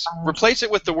vulnerabilities, replace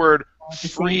it with the word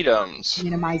freedoms.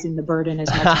 Minimizing the burden as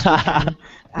much as we can.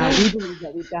 We believe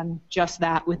that we've done just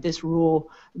that with this rule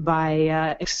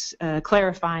by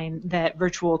clarifying that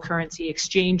virtual currency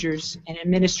exchangers and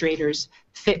administrators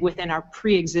fit within our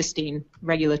pre-existing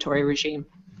regulatory regime.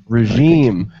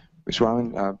 Ms.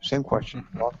 Rahman, same question.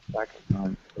 Back in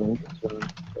time, any concerns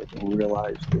that we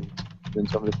realized in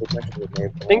some of the protections that may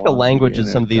have I think the language of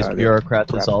some of these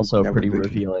bureaucrats is also pretty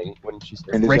revealing. Wouldn't you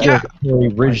say? Regulatory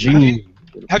regime.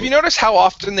 Have you noticed how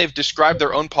often they've described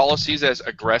their own policies as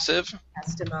aggressive?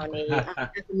 Testimony. As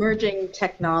emerging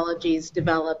technologies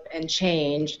develop and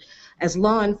change, as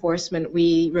law enforcement,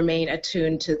 we remain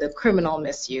attuned to the criminal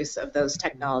misuse of those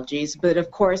technologies. But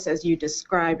of course, as you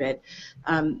describe it,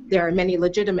 there are many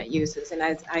legitimate uses. And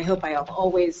as I hope I have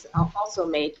always also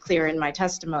made clear in my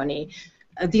testimony,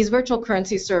 these virtual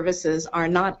currency services are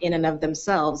not in and of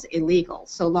themselves illegal,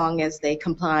 so long as they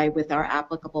comply with our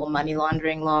applicable money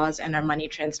laundering laws and our money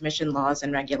transmission laws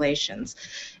and regulations.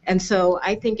 And so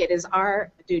I think it is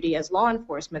our duty as law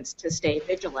enforcement to stay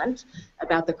vigilant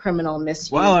about the criminal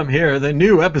misuse. While I'm here, the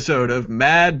new episode of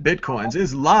Mad Bitcoins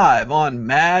is live on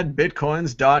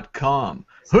madbitcoins.com.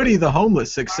 Hoodie the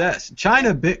Homeless Success,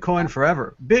 China Bitcoin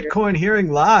Forever, Bitcoin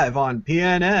Hearing live on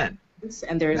PNN,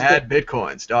 and there's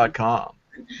madbitcoins.com.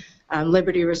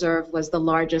 Liberty Reserve was the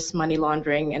largest money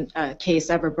laundering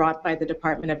case ever brought by the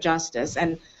Department of Justice,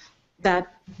 and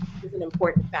that is an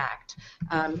important fact.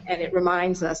 And it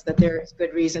reminds us that there is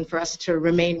good reason for us to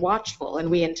remain watchful, and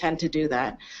we intend to do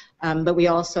that. But we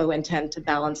also intend to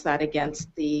balance that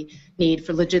against the need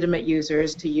for legitimate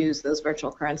users to use those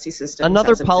virtual currency systems.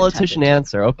 Another politician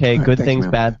answer. Okay, good things,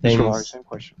 bad things. Mr. Lars, same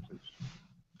question, please.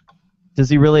 Does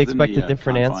he really expect a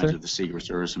different answer? Of the Secret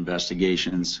Service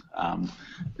investigations,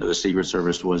 the Secret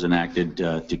Service was enacted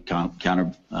to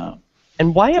counter.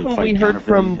 And why to haven't fight we heard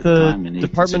from counterfeiting at the the time in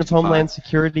Department of 1865. Homeland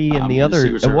Security and the The other?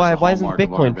 Secret Service, Why the hasn't the hallmark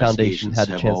of our Bitcoin Foundation investigations, had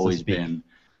a have chance to always speak? been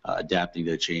adapting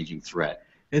to the changing threat.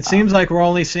 It seems like we're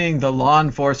only seeing the law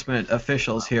enforcement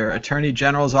officials here: Attorney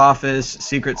General's office,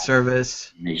 Secret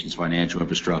Service. Nation's financial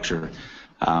infrastructure.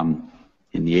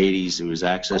 In the 80s, it was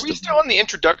access Are we to. still in the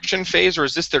introduction phase, or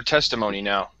is this their testimony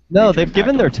now? No, major they've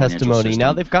given impact their on the financial testimony. Now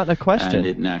system, they've gotten a and question.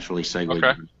 it naturally segued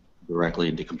Okay. directly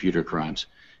into computer crimes.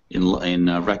 In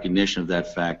recognition of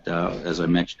that fact, as I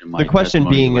mentioned in my The question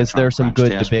testimony, being, the is there some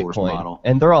Electronic good Crimes to Task Force Bitcoin? model,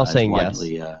 And they're all is saying yes.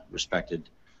 widely respected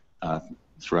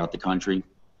throughout the country,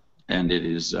 and it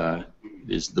is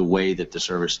the way that the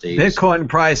service stays Bitcoin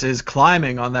price is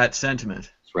climbing on that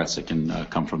sentiment. threats that can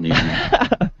come from the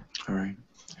internet. All right.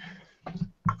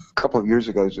 A couple of years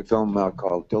ago, there's a film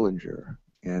called Dillinger,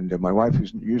 and my wife,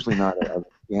 who's usually not a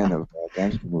fan of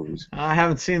gangster movies, I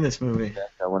haven't seen this movie.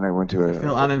 when I went to I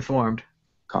feel a uninformed.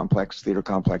 theater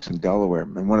complex in Delaware,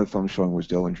 and one of the films showing was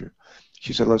Dillinger.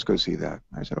 She said, "Let's go see that."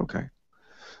 I said, "Okay."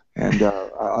 And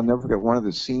I'll never forget one of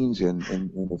the scenes in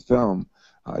the film.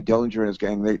 Dillinger and his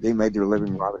gang, they made their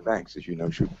living robbing banks, as you know,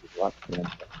 shooting lots of them,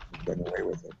 getting away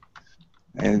with it.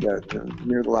 And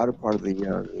near the latter part of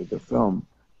the film,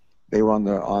 they were on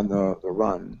the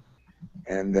run,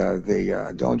 and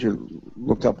Dillinger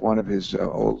looked up one of his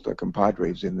old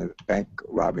compadres in the bank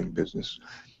robbing business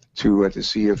to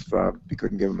see if he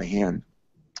couldn't give him a hand.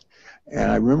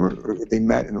 And I remember they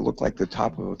met, and it looked like the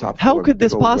top of How a could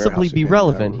this big old possibly warehouse be again,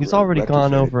 relevant? He's already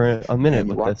gone retrofitted. over a minute And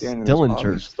you with walked this in, and there's all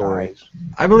Dillinger these story. guys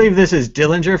I believe this is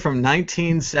Dillinger from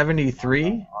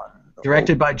 1973,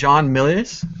 directed by John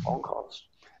Milius. phone calls.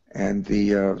 And the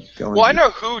Dillinger, Well, I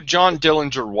know who John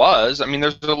Dillinger was. I mean,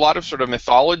 there's a lot of sort of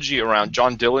mythology around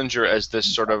John Dillinger as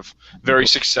this sort of very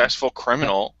successful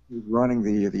criminal. He's running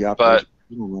the operation.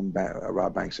 He don't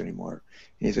rob banks anymore.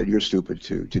 And he said, "You're stupid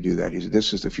to do that." He said,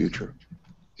 "This is the future.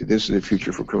 This is the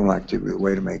future for criminal activity, the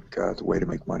way to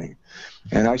make money."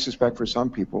 And I suspect for some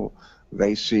people,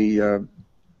 they see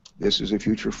this is a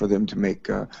future for them to make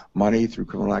money through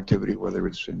criminal activity, whether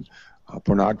it's in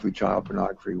pornography, child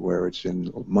pornography, where it's in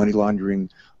money laundering,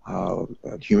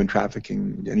 human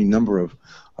trafficking, any number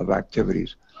of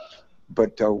activities.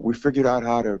 But we figured out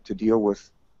how to deal with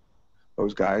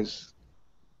those guys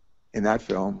in that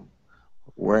film,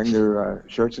 wearing their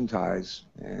shirts and ties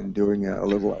and doing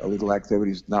illegal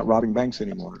activities, not robbing banks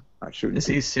anymore, not shooting. Is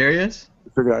he serious?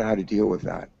 We figured out how to deal with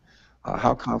that.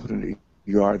 How confident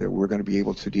you are that we're going to be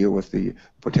able to deal with the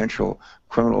potential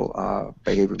criminal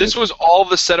behavior? This was all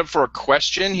the setup for a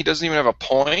question. He doesn't even have a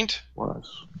point. Was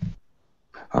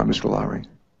Mr. Lowry.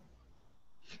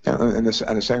 And the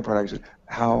second part, I said,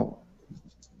 how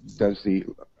does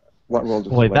what role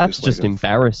does Boy, the that's just legislative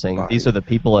embarrassing. body, These are the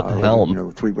people at the helm. You know,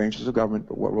 three branches of government,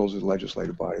 but what roles does the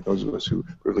legislative body? Those of us who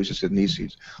privileged to sit in these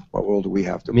seats, what role do we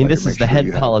have to play? I mean, this to is make the sure head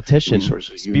you have politician the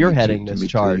resources you need spearheading to this meet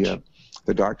charge.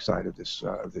 the dark side of this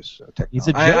technology. He's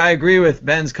a I agree with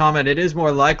Ben's comment. It is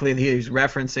more likely that he's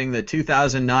referencing the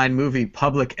 2009 movie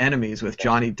Public Enemies with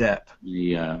Johnny Depp.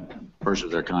 The first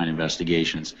of their kind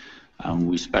investigations.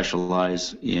 We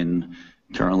specialize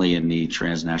currently in the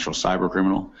transnational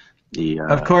cybercriminal.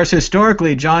 Of course,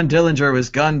 historically, John Dillinger was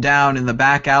gunned down in the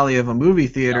back alley of a movie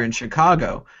theater in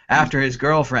Chicago after his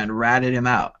girlfriend ratted him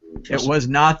out. It was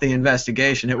not the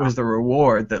investigation, it was the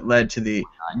reward that led to the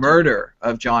murder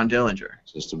of John Dillinger.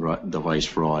 System device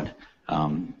fraud,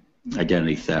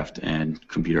 identity theft, and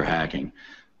computer hacking.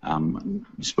 You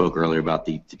spoke earlier about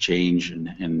the change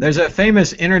and There's a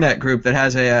famous internet group that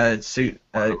has a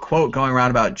quote going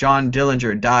around about John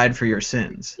Dillinger died for your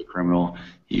sins. the criminal.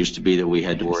 It used to be that we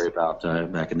had to worry about,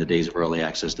 back in the days of early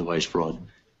access device fraud,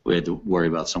 we had to worry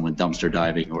about someone dumpster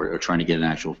diving or trying to get an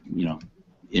actual,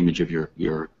 image of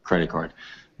your credit card.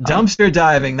 Dumpster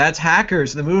diving, that's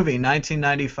Hackers, the movie,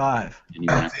 1995. And you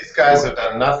have These guys have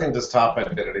done nothing to stop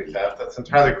identity theft. That's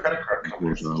entirely credit card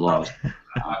companies. rules and laws.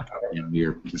 And we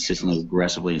are consistently,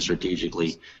 aggressively, and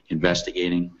strategically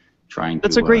investigating, trying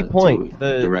That's to a great point.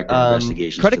 to direct The our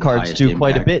investigations credit to the cards highest do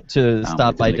quite a impact, bit to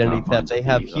stop within the identity confines theft. They of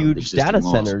have the huge existing data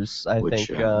laws, centers, I which,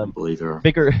 think, I believe there are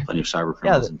bigger, plenty of cyber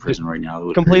criminals in prison right now. That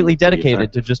would completely agree with the dedicated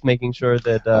effect. to just making sure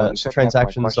that The second half of my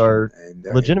transactions question, are and,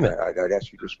 legitimate. I'd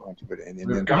ask you to respond to it. And If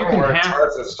then government were in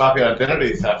charge of stopping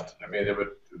identity theft, I mean, it would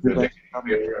entirely.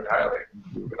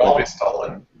 It would all be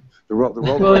stolen. the role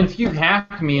Well, if you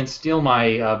hack me and steal my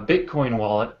Bitcoin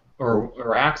wallet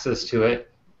or access to it,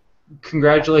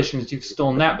 congratulations, you've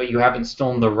stolen that, but you haven't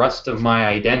stolen the rest of my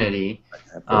identity,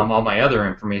 all my other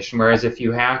information. Whereas if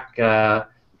you hack, Visa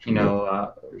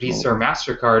or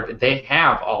MasterCard, they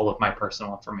have all of my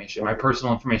personal information. My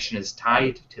personal information is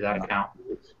tied to that account.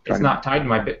 It's not tied to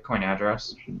my Bitcoin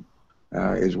address.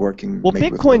 is working. Well,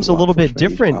 maybe with Bitcoin's a law little bit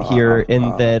enforcement different here in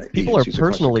that people are agencies across the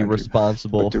personally country,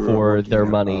 responsible but they're for working their in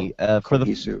a money for the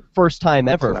cohesive, first time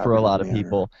ever for a collaborative lot of manner.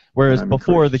 people. And Whereas I'm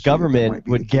before, encouraged the to see that that government might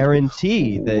be would the case. But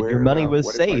guarantee that your money was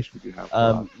what safe. advice would you have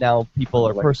for Now people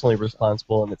are personally legislators?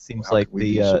 responsible, and it seems How like can we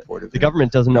be the supportive?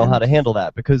 government doesn't know how to handle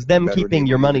that, because them better keeping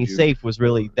your enable you money to do safe was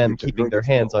really them keeping their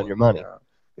hands on your money.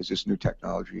 As this new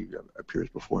technology appears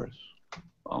before us.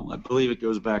 I believe it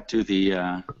goes back to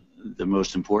the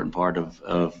most important part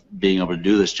of being able to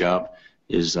do this job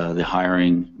is the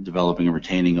hiring, developing, and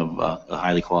retaining of a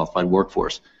highly qualified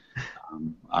workforce.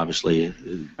 Obviously,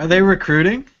 are they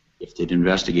recruiting? Gifted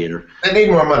investigator. They need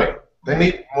more money. They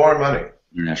need more money.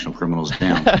 International criminals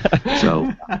down.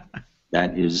 So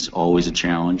that is always a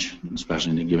challenge,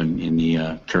 especially given in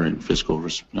the current fiscal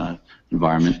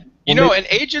environment. You know, an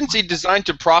agency designed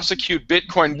to prosecute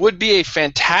Bitcoin would be a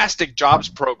fantastic jobs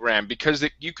program, because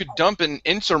you could dump an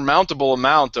insurmountable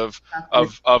amount of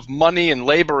money and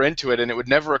labor into it, and it would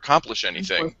never accomplish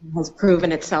anything. Has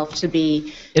proven itself to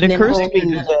be. It occurs to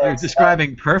me You're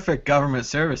describing perfect government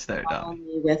service there, not Don.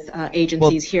 only with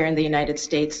agencies here in the United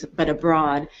States, but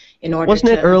abroad, in order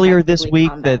Wasn't to it earlier this effectively week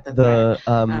combat that threat.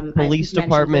 the police I've mentioned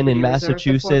department in Liberty Reserve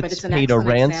before, but Massachusetts it's an paid a excellent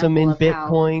ransom in example of how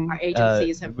Bitcoin? our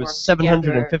agencies have It was worked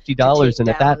together $750, and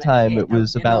at that take time down it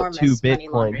was about 2 enormous money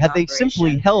Bitcoin. laundering Had they simply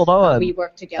operation. held on We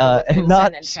worked together with and FinCEN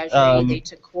not and Treasury. They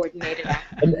took coordinated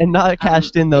action. and not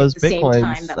cashed in those At the same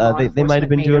time that law Bitcoins, they might have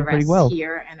been enforcement doing made pretty arrests well.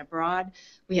 here and abroad.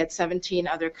 We had 17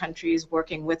 other countries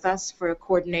working with us for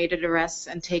coordinated arrests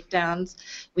and takedowns.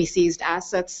 We seized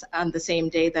assets on the same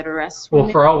day that arrests were Well,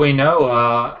 made. for all we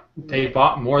know, they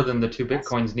bought more than the 2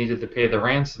 Bitcoins needed to pay the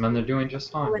ransom, and they're doing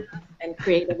just fine. And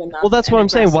creative enough. Well, that's what and I'm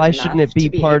saying. Why aggressive shouldn't it enough be to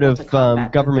be part able of to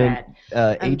combat the government threat.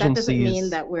 That doesn't mean agencies,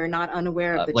 that we're not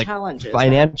unaware of the like challenges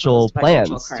financial that are posed by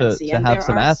virtual plans currency. to And have there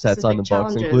some are assets on the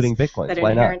specific books, including challenges Bitcoins? that are Why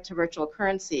not? inherent to virtual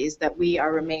currencies that we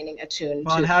are remaining attuned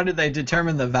Well, to. and how did they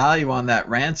determine the value on that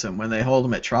ransom when they hold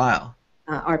them at trial?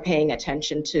 Are paying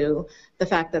attention to the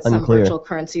fact that Unclear. some virtual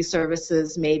currency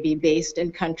services may be based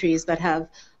in countries that have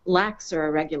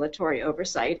laxer regulatory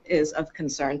oversight is of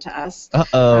concern to us.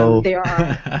 Uh-oh. There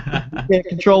are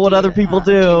Control what other people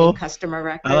do. Customer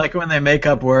record I like when they make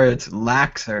up words,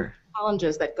 laxer.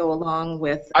 challenges that go along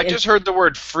with I just heard the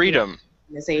word freedom.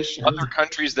 organization. Other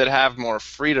countries that have more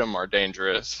freedom are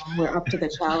dangerous. We're up to the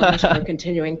challenge. We're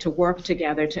continuing to work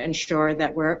together to ensure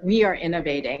that we are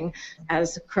innovating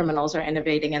as criminals are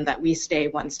innovating, and that we stay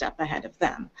one step ahead of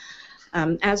them.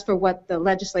 As for what the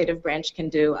legislative branch can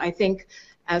do, I think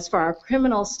as for our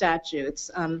criminal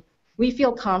statutes, we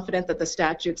feel confident that the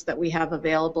statutes that we have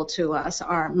available to us,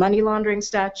 our money laundering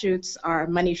statutes, our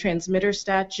money transmitter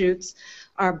statutes,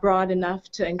 are broad enough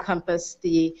to encompass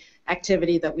the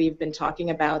activity that we've been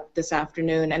talking about this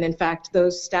afternoon. And in fact,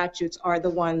 those statutes are the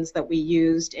ones that we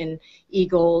used in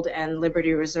eGold and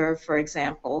Liberty Reserve, for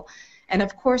example. And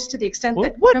of course, to the extent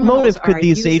that What criminals motive could are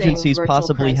these using agencies virtual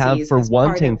possibly have currencies for as part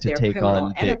wanting of to their take criminal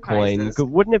on Bitcoin? enterprises,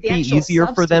 Wouldn't it the be actual easier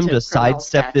for them to substantive criminal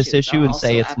sidestep this statutes issue are and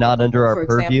say also it's not under our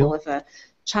applicable. For purview? example, if a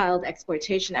child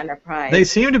exploitation enterprise. They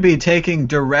seem to be taking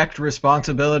direct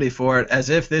responsibility for it as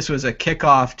if this was a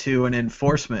kickoff to an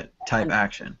enforcement type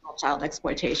action. Child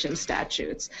exploitation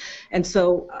statutes. And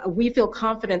so we feel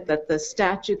confident that the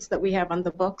statutes that we have on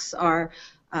the books are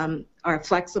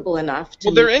flexible enough to.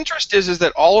 Well, their interest is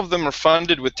that all of them are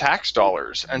funded with tax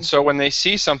dollars, and so when they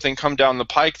see something come down the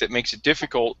pike that makes it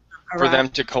difficult for them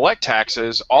to collect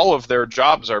taxes, all of their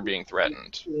jobs are being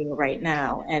threatened. Right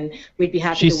now, and we'd be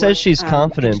happy. She to says work, she's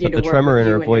confident, but the tremor in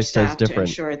her voice says different.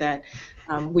 To ensure that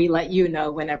we let you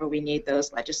know whenever we need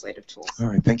those legislative tools. All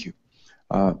right, thank you.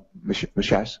 Ms.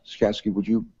 Shasky, would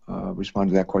you respond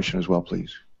to that question as well,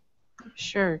 please?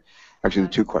 Sure. Actually, the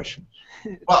two questions.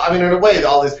 Well, I mean, in a way,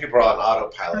 all these people are on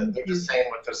autopilot. They're just saying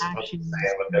what they're supposed to say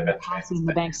and what they've been Passing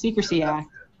the Bank Secrecy Act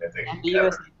and the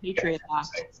U.S. Patriot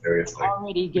Act seriously.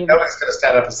 already given. Nobody's going to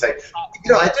stand up and say,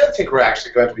 you know, I don't think we're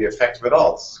actually going to be effective at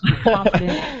all. confident What the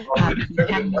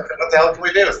hell can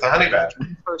we do? It's the honey badger.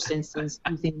 first instance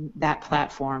using that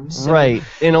platform. So Right.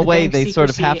 In a the way, Bank they sort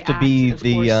of Secrecy have to be Act, of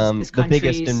course, is the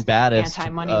biggest country's and baddest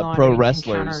anti-money laundering pro and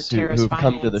wrestlers counter-terrorist who've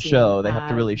come to the financing, show. They have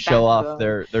to really show off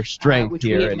backbone, their strength which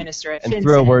here we and administer at and FinCEN.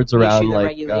 throw words We issue around the like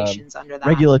regulations under that.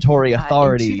 regulatory In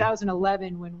authority.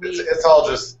 2011, when we It's all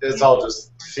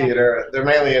just theater. They're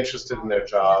mainly interested in their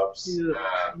jobs, to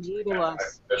enable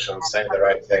us saying the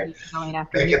right thing, going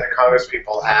after making the Congress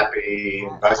people happy,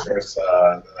 vice versa.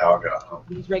 And they'll go home.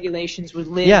 these regulations would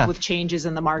live Yeah. with changes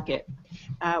in the market.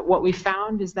 what we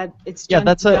found is that it's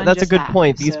that's a good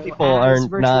point. These so people as are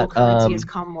virtual not. currency has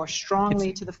come more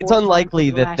strongly to the It's forefront unlikely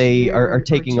over the that last they year are or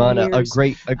taking 2 on a years.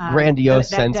 grandiose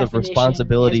That sense of definition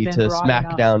responsibility has been to broad smack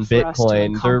enough down for us to Bitcoin. They're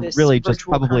encompass really just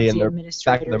virtual probably in currency their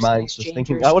back of their administrators minds, and just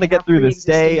thinking, exchangers I want to that get have through this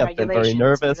day. pre-existing I've been very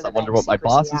regulations nervous. under I the wonder Bank what my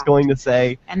boss Secrecy is Act. going to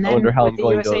say. And I then wonder how with I'm the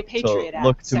going USA to Patriot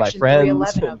look Act, to my Section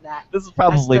friends. 311 of that. This is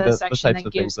probably That's the section types that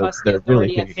of things gives that us the they're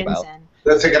really authority at thinking about. FinCEN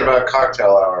They're thinking about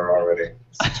cocktail hour already.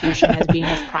 institution as being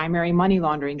its primary money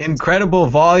laundering. Incredible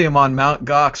volume on Mt.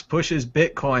 Gox pushes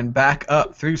Bitcoin back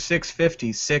up through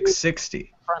 650,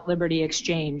 660. Front Liberty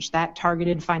Exchange, that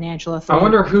targeted financial I authority.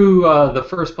 wonder who the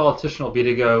first politician will be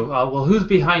to go, well, who's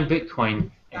behind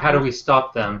Bitcoin? How do we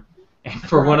stop them? And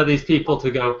for one of these people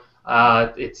to go,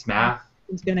 it's math.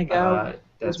 It's going to go.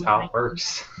 That's how it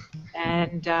works.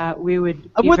 And we would.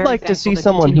 I be would very like to thankful see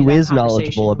someone continue who that is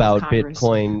knowledgeable conversation about with Congress,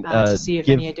 Bitcoin to see if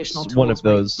give any additional one of tools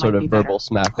those might sort of be better. verbal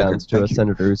smackdowns to a Thank you.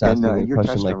 senator who's asking a your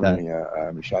question like that.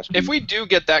 testimony, If we do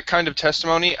get that kind of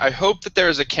testimony, I hope that there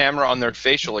is a camera on their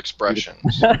facial expressions.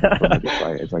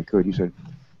 if I could, you said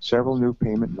several new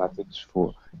payment methods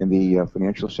in the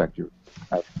financial sector.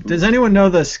 Does anyone know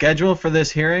the schedule for this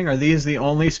hearing? Are these the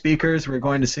only speakers we're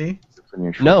going to see?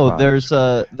 No, there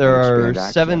are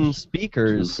 7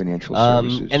 speakers, and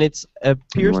it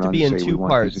appears to be in 2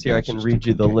 parts. Here, I can read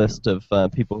you the list of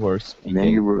people who are speaking.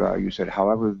 And then you said,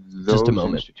 however, those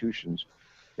institutions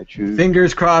that choose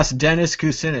Fingers crossed, Dennis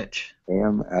Kucinich.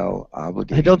 AML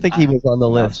obligation. I don't think he was on the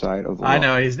list. I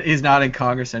know he's not in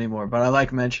Congress anymore, but I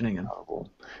like mentioning him.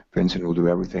 FinCEN will do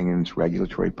everything in its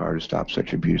regulatory power to stop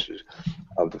such abuses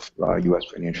of the U.S.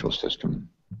 financial system.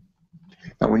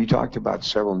 Now, when you talked about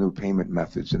several new payment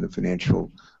methods in the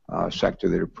financial sector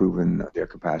that have proven their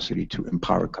capacity to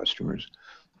empower customers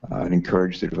and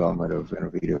encourage the development of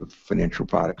innovative financial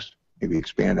products, maybe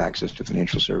expand access to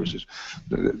financial services,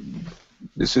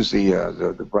 this is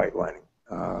the bright lining.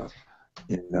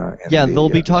 They'll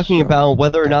be talking about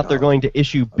whether or not they're going to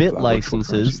issue bit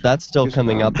licenses. That's still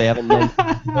coming up. They haven't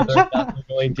mentioned whether or not they're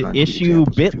going to issue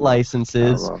bit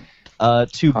licenses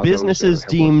to businesses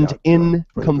deemed in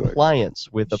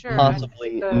compliance with a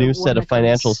possibly new set of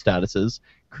financial statuses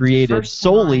created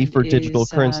solely for digital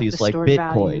currencies like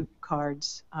Bitcoin.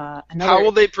 Cards. How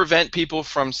will they prevent people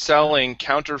from selling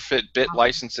counterfeit bit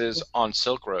licenses on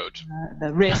Silk Road?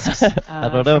 The risks. I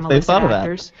don't know if they thought of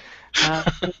that.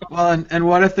 Well, and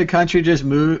what if the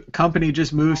company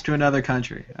just moves to another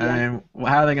country? I mean,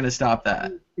 how are they going to stop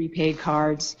that? Prepaid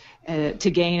cards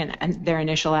to gain their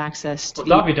initial access to.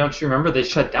 Well, Dobby, don't you remember they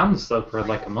shut down the Silk Road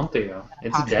like a month ago?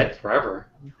 It's dead forever.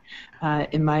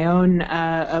 In my own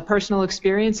personal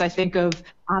experience, I think of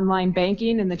online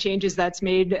banking and the changes that's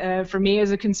made for me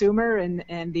as a consumer,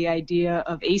 and the idea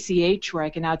of ACH, where I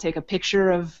can now take a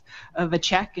picture of a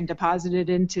check and deposit it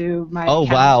into my account.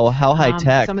 Wow, how high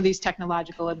tech. Some of these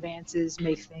technological advances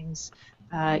make things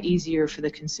easier for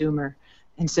the consumer.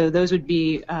 And so those would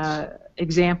be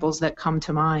examples that come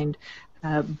to mind.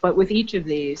 But with each of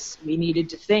these, we needed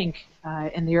to think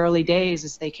in the early days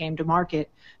as they came to market,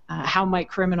 how might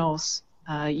criminals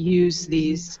use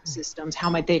these systems? How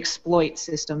might they exploit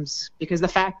systems? Because the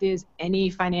fact is, any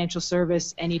financial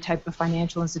service, any type of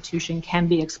financial institution can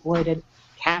be exploited.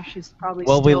 Cash is probably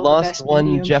well, still we the lost best one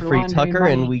medium Jeffrey for laundering Tucker,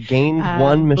 money. and we gained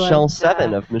one Michelle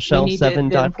Seven of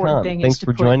Michelle7.com. Thanks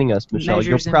for joining us, Michelle.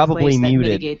 You're probably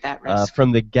muted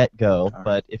from the get-go,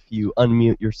 but if you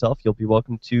unmute yourself, you'll be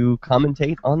welcome to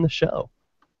commentate on the show.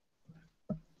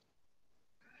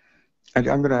 I'm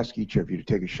going to ask each of you to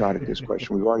take a shot at this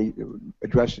question. We've already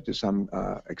addressed it to some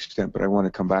extent, but I want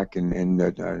to come back and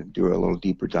do a little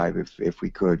deeper dive if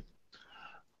we could.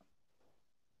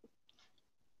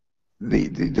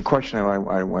 The question I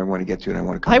want to get to, and I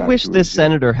want to come back to, I wish this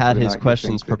senator had his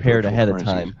questions prepared ahead of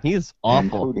time. He is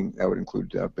awful. That would include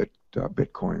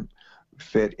Bitcoin,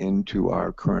 fit into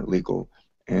our current legal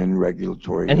and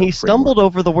regulatory. And he stumbled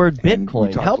over the word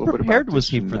Bitcoin. How prepared was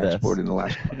he for this? In the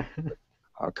last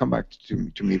come back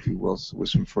to me, if you will, with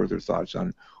some further thoughts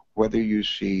on whether you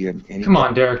see any. Come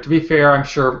on, Derek. To be fair, I'm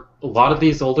sure a lot of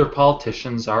these older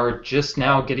politicians are just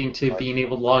now getting to being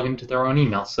able to log into their own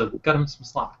email, so cut them some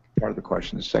slack. Part of the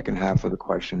question, the second half of the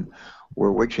question,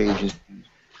 were which agencies.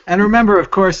 And remember, of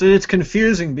course, that it's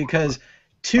confusing because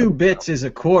 2 bits is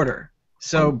a quarter.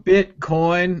 So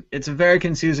Bitcoin, it's a very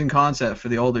confusing concept for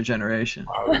the older generation.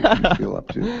 If you feel up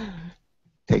to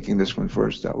taking this one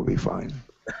first, that would be fine.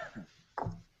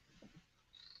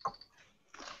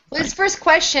 Well, his first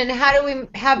question, how do we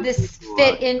have this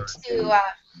fit into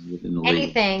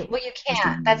anything? Well, you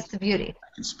can't. That's the beauty.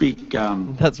 I can speak.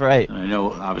 That's right. I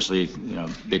know, obviously,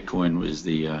 Bitcoin was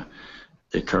the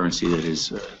currency that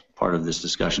is part of this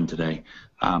discussion today.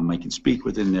 I can speak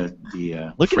within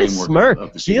the Look at his framework smirk.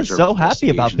 of the He Secret is so Service happy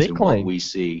about investigations and what Bitcoin. we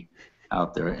see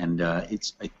out there, and I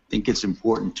think it's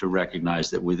important to recognize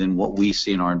that within what we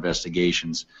see in our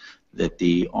investigations, that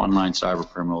the online cyber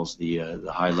criminals, the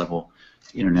high-level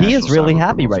international He is really cyber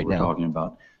happy criminals right that we're now. talking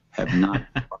about have not,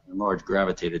 by and large,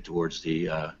 gravitated towards the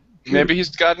Maybe he's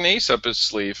got an ace up his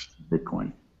sleeve.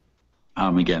 Bitcoin.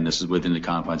 Again, this is within the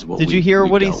confines of what Did you hear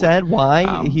we've what he dealt with. said?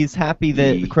 Why he's happy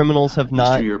that the criminals have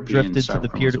not Eastern European drifted to cyber the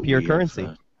criminals that peer-to-peer we have, currency?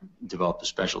 Developed a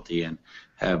specialty and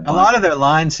have A lot of their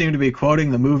lines seem to be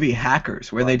quoting the movie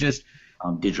Hackers, where they just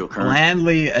digital currency.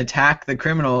 blandly attack the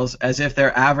criminals as if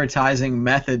they're advertising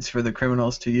methods for the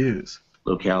criminals to use.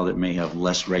 Locale that may have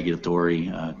less regulatory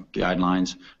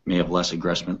guidelines, may have less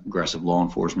aggressive law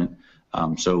enforcement.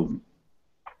 So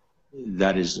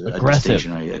that is a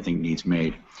distinction I think needs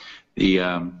made.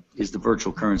 Is the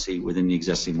virtual currency within the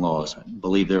existing laws? I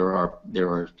believe there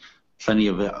are plenty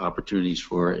of opportunities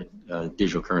for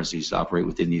digital currencies to operate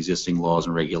within the existing laws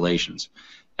and regulations.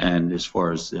 And as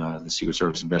far as the Secret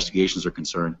Service investigations are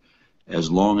concerned,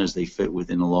 as long as they fit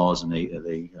within the laws and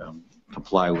they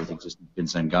comply with existing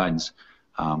FinCEN guidance,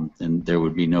 then there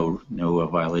would be no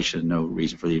violation, no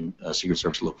reason for the Secret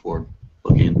Service to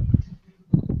look in.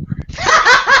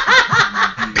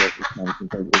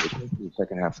 The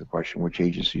second half of the question: which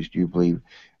agencies do you believe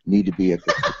need to be at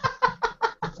the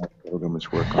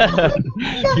government's work on?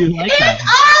 You like that? It's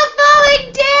all falling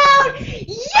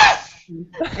down. Yes.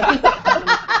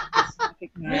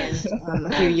 Recognized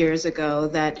a few years ago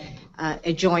that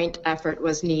a joint effort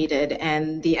was needed,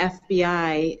 and the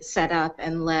FBI set up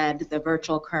and led the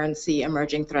Virtual Currency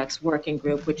Emerging Threats Working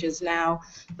Group, which is now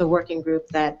the working group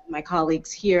that my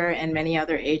colleagues here and many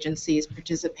other agencies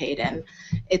participate in.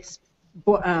 It's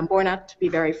borne out to be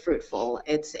very fruitful.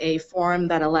 It's a forum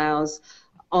that allows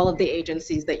all of the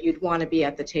agencies that you'd want to be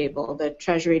at the table, the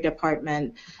Treasury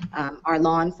Department, our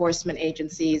law enforcement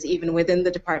agencies, even within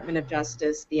the Department of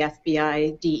Justice, the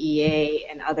FBI, DEA,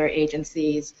 and other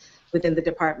agencies within the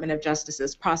Department of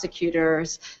Justice's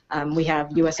prosecutors. We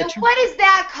have U.S. And what is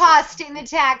that costing the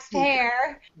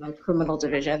taxpayer? Criminal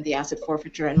Division, the Asset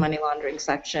Forfeiture and Money Laundering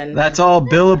Section. That's all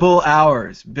billable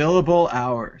hours. Billable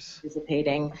hours.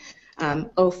 Participating.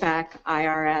 OFAC,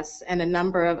 IRS, and a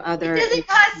number of other. It doesn't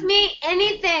cost me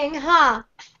anything, huh?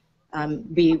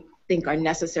 We think our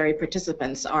necessary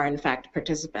participants are in fact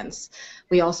participants.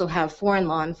 We also have foreign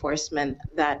law enforcement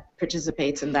that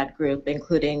participates in that group,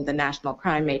 including the National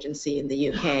Crime Agency in the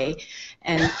UK.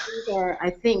 And these are, I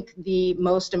think, the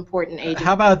most important agencies.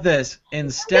 How about this?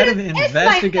 Instead of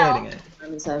investigating it,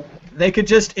 they could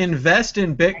just invest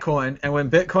in Bitcoin, and when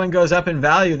Bitcoin goes up in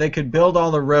value, they could build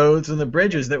all the roads and the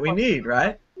bridges that we need,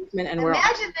 right? And we're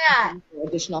Imagine that.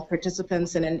 Additional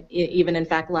participants, and even in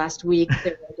fact last week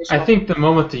there were additional. I think the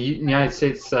moment the United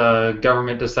States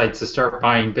government decides to start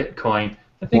buying Bitcoin,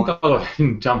 I think I'll go ahead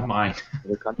and dump mine.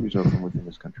 The countries are from within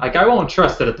this country. Like, I won't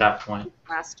trust it at that point.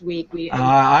 Last week we.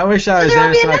 I wish I was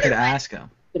there so I could ask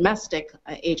them. Domestic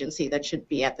agency that should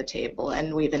be at the table,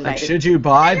 and we've invited. Like, should you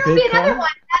buy There will be another Bitcoin? one.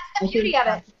 That's the beauty of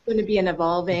it. It's going to be an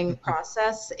evolving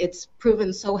process. It's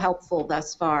proven so helpful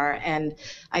thus far, and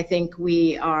I think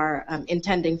we are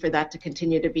intending for that to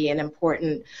continue to be an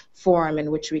important forum in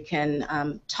which we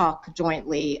can talk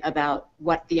jointly about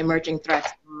what the emerging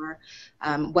threats are,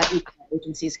 what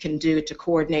agencies can do to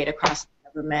coordinate across the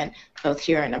government, both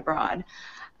here and abroad.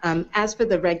 As for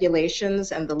the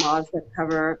regulations and the laws that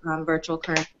cover virtual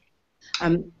currency,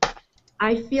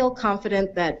 I feel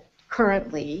confident that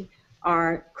currently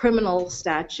our criminal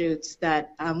statutes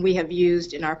that we have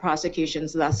used in our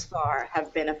prosecutions thus far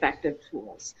have been effective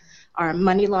tools. Our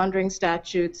money laundering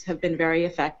statutes have been very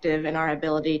effective in our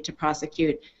ability to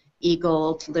prosecute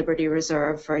e-gold, Liberty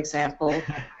Reserve, for example.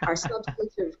 Our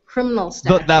substantive criminal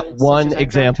statutes, That one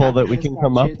example that we can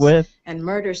come up with. And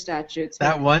murder statutes.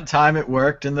 That one time it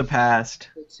worked in the past.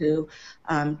 To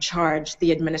charge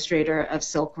the administrator of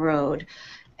Silk Road.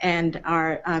 And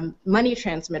our money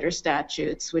transmitter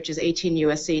statutes, which is 18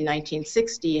 U.S.C.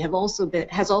 1960,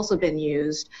 has also been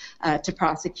used to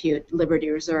prosecute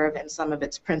Liberty Reserve and some of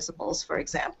its principals, for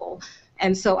example.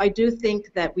 And so I do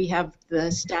think that we have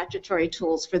the statutory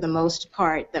tools for the most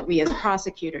part that we as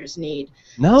prosecutors need.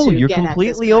 No, to you're get at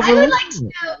completely this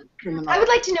overlooking. I would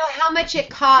like to know how much it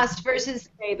cost versus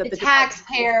the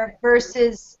taxpayer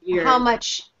versus how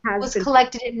much was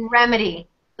collected in remedy.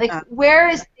 Like, where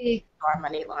is the our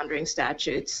money laundering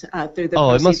statutes through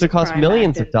the it must have cost Crime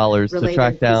millions Act of dollars to related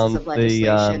track down pieces of the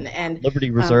legislation. And,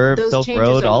 Liberty Reserve, those Silk changes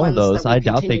Road, are all of ones that those. we I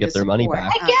doubt they continue get to their money support.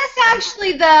 back. I guess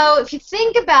actually, though, if you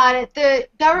think about it, the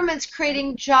government's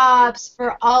creating jobs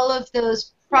for all of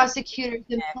those prosecutors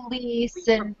and police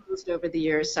and over the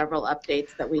years several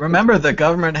updates that we remember the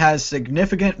government has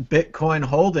significant Bitcoin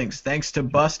holdings thanks to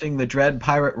busting the Dread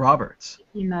Pirate Roberts.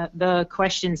 The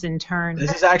questions in turn.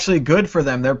 This is actually good for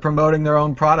them. They're promoting their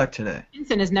own product today.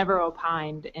 Vincent has never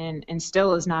opined and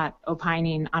still is not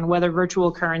opining on whether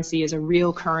virtual currency is a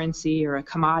real currency or a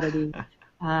commodity,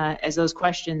 as those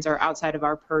questions are outside of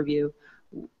our purview.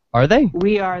 Are they?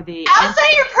 We are the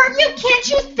outside your purview. Can't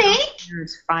you think?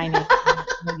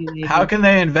 How can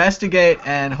they investigate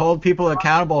and hold people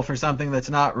accountable for something that's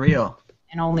not real?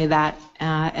 And only that.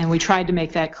 And we tried to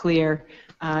make that clear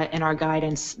in our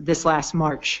guidance this last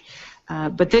March.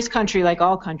 But this country, like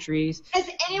all countries, has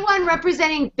anyone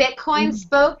representing Bitcoin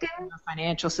spoken?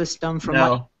 Financial system from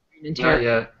not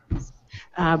yet.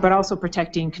 But also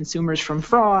protecting consumers from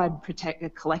fraud,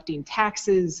 collecting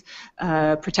taxes,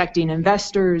 protecting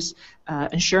investors,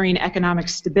 ensuring economic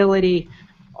stability,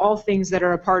 all things that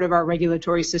are a part of our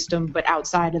regulatory system but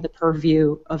outside of the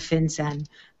purview of FinCEN.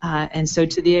 And so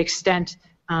to the extent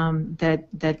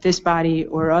that this body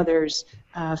or others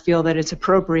feel that it's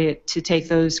appropriate to take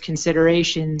those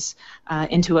considerations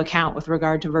into account with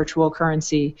regard to virtual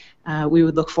currency, we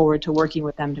would look forward to working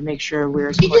with them to make sure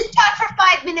we're... You just talked for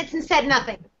 5 minutes and said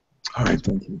nothing. All right,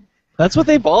 thank you. That's what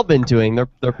they've all been doing.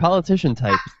 They're politician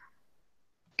types.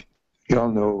 You all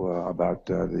know about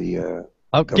the...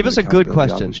 give us a good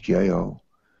question. Office, GAO.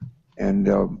 And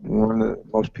one of the,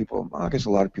 most people, I guess a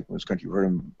lot of people in this country have heard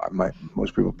them.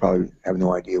 Most people probably have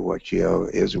no idea what GAO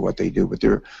is or what they do, but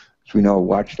they're, as we know, a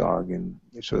watchdog, and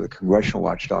sort of the Congressional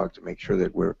watchdog to make sure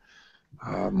that we're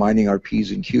minding our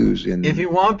P's and Q's. If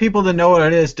you want people to know what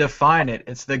it is, define it.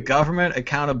 It's the Government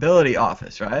Accountability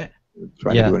Office, right?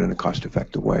 Trying to do it in a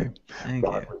cost-effective way. Thank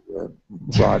you.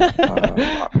 Broad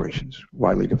operations,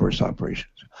 widely diverse operations.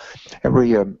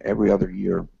 Every other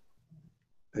year,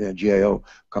 the GAO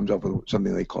comes up with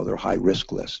something they call their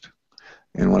high-risk list.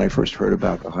 And when I first heard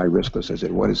about the high-risk list, I said,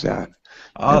 "What is that?"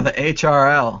 Oh, and the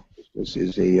HRL. This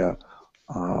is a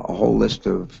whole list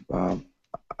of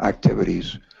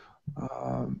activities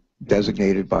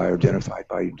designated by or identified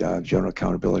by General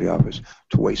Accountability Office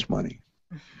to waste money.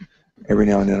 Every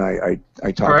now and then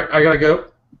I talk. All right, I gotta go.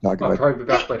 I'll probably be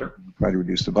back later. Try to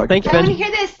reduce the budget. Thank you, I want to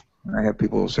hear this. I have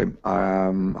people say,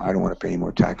 I don't want to pay any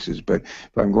more taxes, but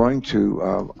if I'm going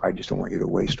to, I just don't want you to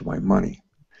waste my money.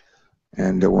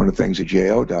 And one of the things that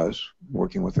GAO does,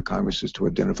 working with the Congress, is to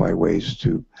identify ways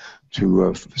to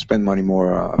spend money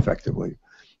more effectively,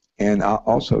 and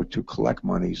also to collect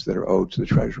monies that are owed to the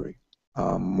Treasury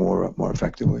more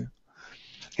effectively.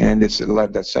 And it's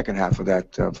that second half of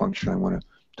that function I want to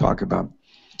talk about.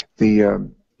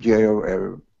 The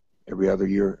GAO every other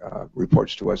year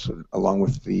reports to us, along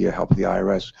with the help of the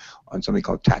IRS, on something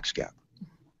called tax gap.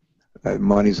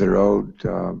 Monies that are owed,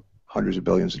 hundreds of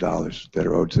billions of dollars that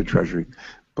are owed to the Treasury,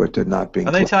 but not being...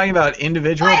 Are they talking about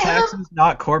individual taxes,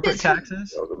 not corporate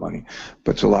taxes? The money,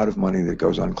 but it's a lot of money that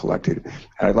goes uncollected.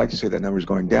 And I'd like to say that number is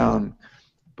going down,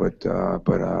 but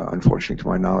unfortunately, to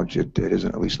my knowledge, it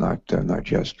isn't, at least not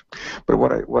just. But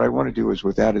what I want to do is,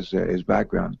 with that as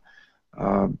background,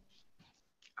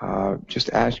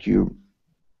 just ask you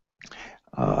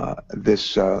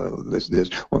this.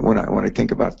 When I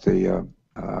think about the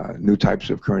new types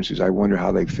of currencies, I wonder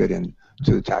how they fit in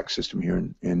to the tax system here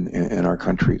in our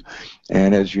country.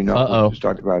 And as you know, we just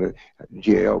talked about it,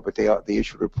 GAO, but they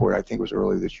issued a report, I think it was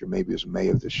earlier this year, maybe it was May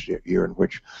of this year, in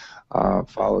which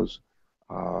follows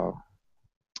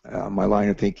my line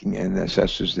of thinking and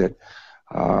assesses that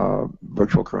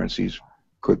virtual currencies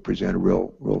could present a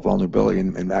real vulnerability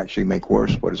and actually make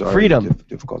worse what is already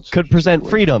difficult. Could present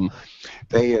freedom.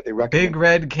 They recommend big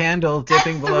red candle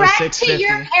dipping below 650. To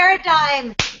your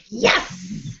paradigm,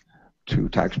 yes. To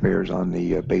taxpayers on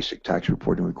the basic tax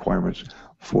reporting requirements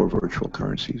for virtual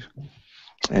currencies.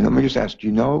 And let me just ask, do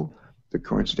you know the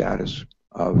current status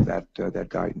of that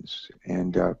guidance,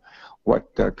 and what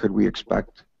could we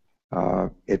expect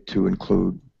it to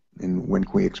include, and when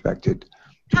can we expect it?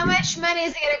 How much money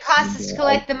is it going to cost us to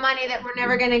collect the money that we're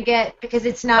never going to get because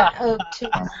it's not owed to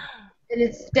us and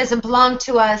it doesn't belong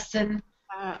to us? And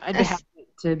I'd be happy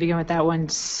to begin with that one.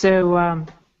 So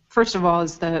first of all,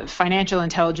 as the Financial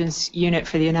Intelligence Unit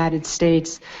for the United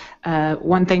States,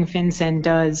 one thing FinCEN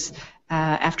does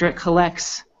after it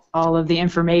collects all of the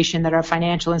information that our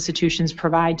financial institutions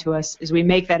provide to us is we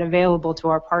make that available to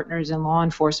our partners in law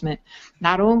enforcement,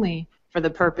 not only for the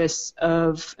purpose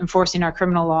of enforcing our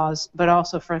criminal laws, but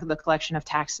also for the collection of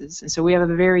taxes. And so we have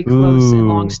a very close and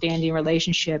long-standing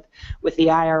relationship with the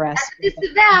IRS. That's what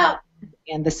it's about.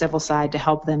 and the civil side to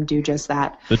help them do just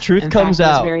that. The truth In comes fact,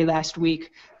 out. This very last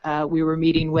week, we were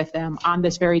meeting with them on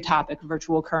this very topic,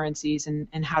 virtual currencies,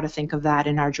 and how to think of that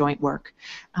in our joint work.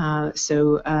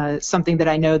 So something that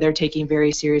I know they're taking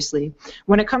very seriously.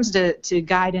 When it comes to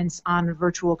guidance on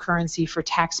virtual currency for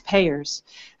taxpayers,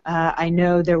 I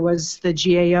know there was the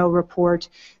GAO report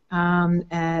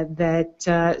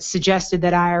that suggested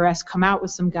that IRS come out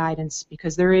with some guidance,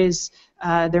 because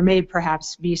there may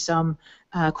perhaps be some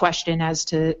question as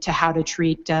to how to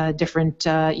treat different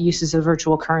uses of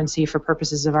virtual currency for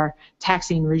purposes of our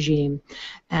taxing regime.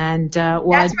 And That's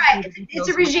right. It's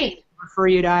a regime. Refer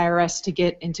you to IRS to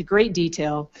get into great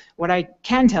detail. What I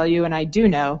can tell you, and I do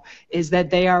know, is that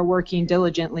they are working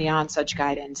diligently on such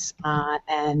guidance,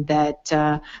 and that.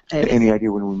 Any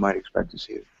idea when we might expect to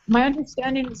see it? My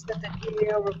understanding is that the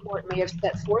GAO report may have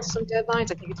set forth some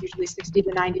deadlines. I think it's usually 60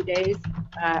 to 90 days.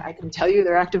 I can tell you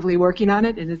they're actively working on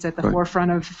it, and it's at the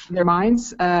forefront of their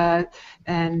minds.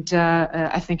 And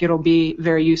I think it'll be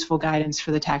very useful guidance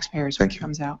for the taxpayers when it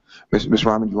comes out. Ms.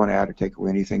 Rahman, do you want to add or take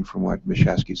away anything from what Ms.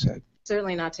 Shasky said?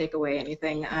 Certainly not take away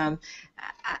anything.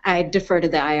 I defer to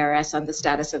the IRS on the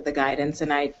status of the guidance,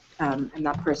 and I'm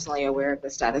not personally aware of the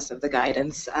status of the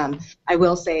guidance. I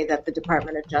will say that the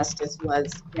Department of Justice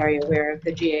was very aware of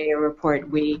the GAO report.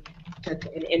 We took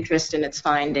an interest in its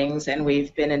findings, and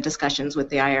we've been in discussions with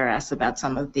the IRS about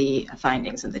some of the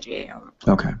findings in the GAO report.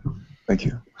 Okay. Thank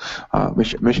you.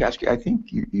 Ms. Shasky, I think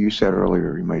you said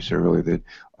earlier, you might say earlier, that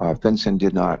FinCEN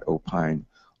did not opine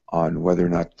on whether or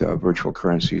not virtual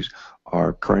currencies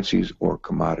are currencies or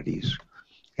commodities.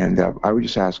 And I would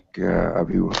just ask of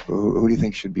you, who do you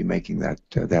think should be making that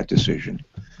decision?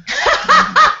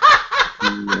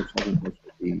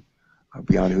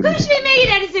 Beyond who should be making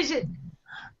that decision?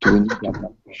 Do we need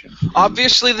that decision?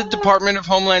 Obviously, the Department of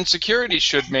Homeland Security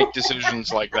should make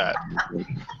decisions like that.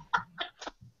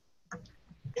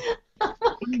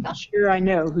 I'm not sure I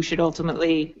know who should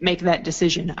ultimately make that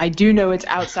decision. I do know it's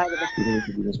outside of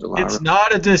the... It's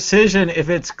not a decision if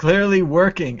it's clearly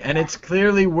working, and it's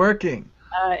clearly working.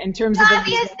 In terms of...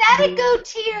 Bobby, is that a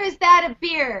goatee or is that a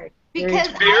beard? Because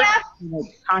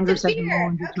Congress has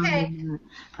been determining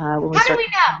How do we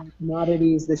know?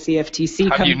 Commodities, the CFTC.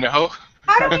 How do you know?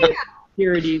 How do we know?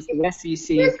 Securities, the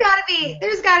SEC. There's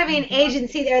got to be an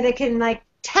agency there that can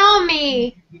tell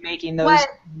me making those what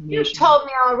you've told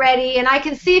me already, and I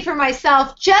can see for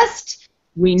myself just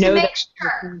we know to make that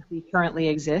sure. Currency currently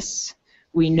exists.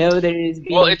 We know that it is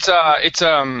being... Well,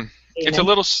 it's a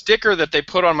little sticker that they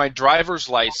put on my driver's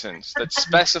license that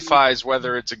specifies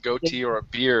whether it's a goatee or a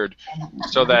beard,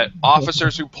 so that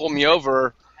officers who pull me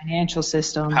over financial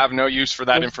system have no use for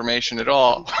that information at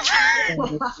all.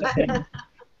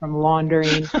 From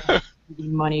laundering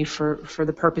money for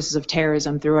the purposes of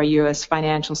terrorism through our U.S.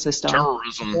 financial system.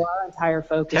 Terrorism. So our entire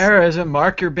focus. Terrorism.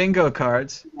 Mark your bingo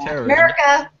cards. Yeah. Terrorism.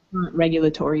 America.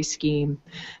 Regulatory scheme,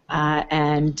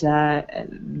 and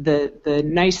the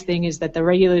nice thing is that the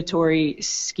regulatory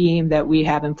scheme that we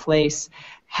have in place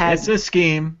has a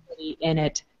scheme in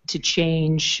it to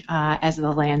change as the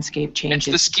landscape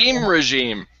changes. It's the scheme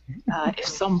regime. If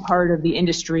some part of the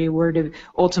industry were to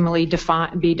ultimately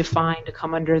be defined to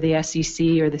come under the SEC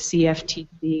or the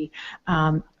CFTC,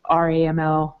 our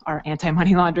AML, our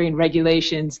anti-money laundering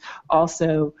regulations,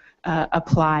 also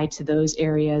apply to those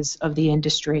areas of the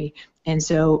industry. And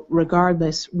so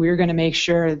regardless, we're going to make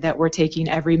sure that we're taking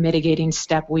every mitigating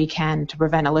step we can to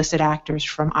prevent illicit actors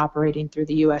from operating through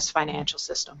the U.S. financial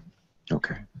system.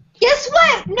 Okay. Guess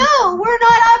what? No, we're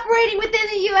not operating within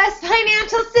the U.S.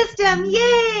 financial system.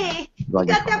 Yay! You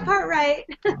got that part right.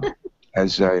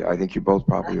 As I think you're both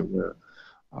probably aware,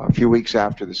 a few weeks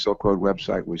after the Silk Road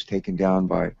website was taken down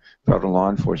by federal law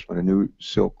enforcement, a new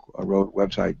Silk Road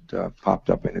website popped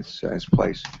up in its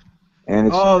place. And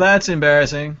it's that's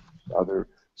embarrassing. Other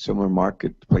similar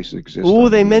marketplaces exist. Ooh,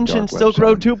 they mentioned Silk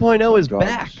Road 2.0 is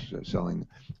back. Selling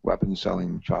weapons,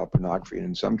 selling child pornography, and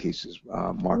in some cases,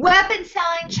 weapons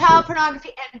selling, child pornography,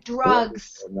 and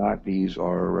drugs. These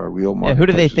are real marketplaces. Yeah, who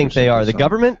do they think they are? The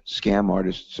government? Scam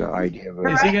artists' idea of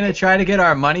Is he going to try to get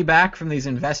our money back from these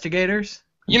investigators?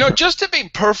 You know, just to be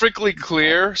perfectly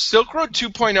clear, Silk Road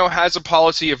 2.0 has a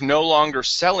policy of no longer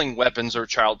selling weapons or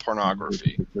child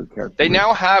pornography. They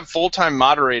now have full-time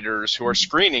moderators who are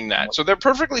screening that. So they're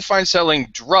perfectly fine selling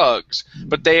drugs,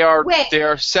 but they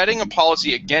are setting a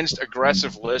policy against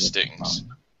aggressive listings.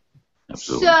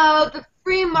 Absolutely. So the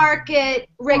free market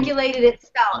regulated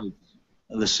itself.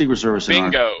 The Secret Service.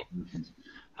 Bingo.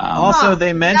 Also,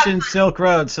 they mentioned Silk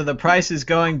Road, so the price is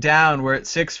going down. We're at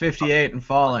 $6.58 and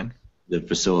falling. that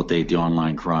facilitate the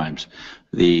online crimes.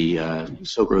 The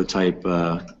Silk Road type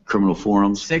criminal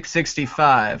forums.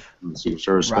 665.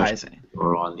 Rising.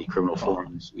 Or on the criminal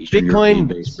forums. Eastern Bitcoin European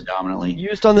based predominantly.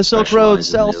 Used on the Silk Road.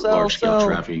 Sell. Large-scale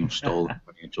trafficking of stolen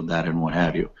financial data and what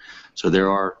have you. So there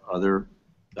are other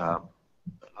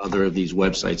of these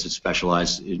websites that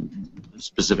specialize in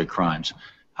specific crimes.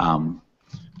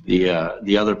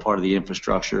 The other part of the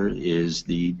infrastructure is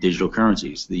the digital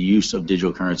currencies. The use of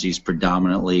digital currencies,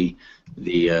 predominantly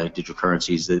the digital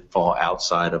currencies that fall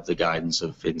outside of the guidance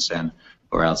of FinCEN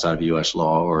or outside of U.S.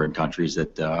 law, or in countries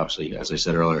that obviously, as I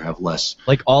said earlier, have less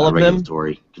like all of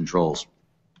regulatory controls.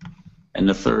 And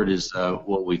the third is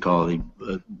what we call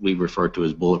we refer to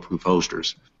as bulletproof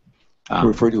hosters.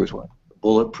 Referred to as what?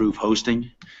 Bulletproof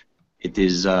hosting. It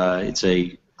is it's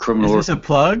a criminal. Is this a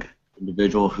plug?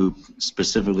 Individual who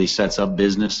specifically sets up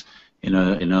business in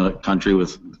a country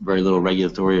with very little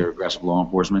regulatory or aggressive law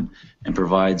enforcement and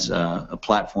provides a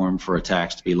platform for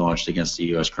attacks to be launched against the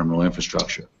U.S. criminal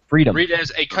infrastructure. Freedom. Read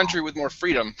as a country with more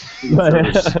freedom.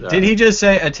 Did he just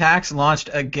say attacks launched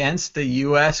against the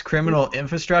U.S. criminal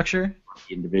infrastructure?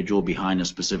 The individual behind a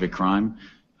specific crime,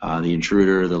 the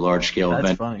intruder, the large-scale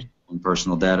event,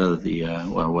 personal data,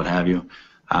 or what have you.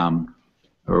 And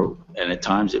at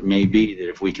times it may be that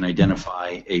if we can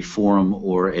identify a forum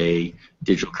or a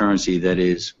digital currency that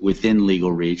is within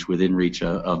legal reach, within reach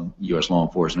of U.S. law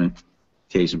enforcement,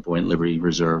 case in point, Liberty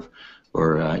Reserve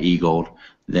or e-gold,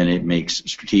 then it makes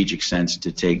strategic sense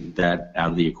to take that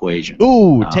out of the equation.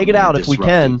 Ooh, take it out if we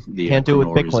can. Can't do it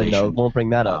with Bitcoin, though. Won't bring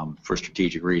that up. For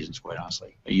strategic reasons, quite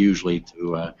honestly. Usually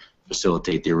to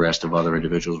facilitate the arrest of other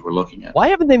individuals we're looking at. Why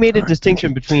haven't they made a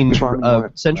distinction between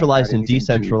centralized and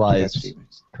decentralized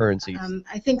currencies?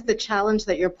 I think the challenge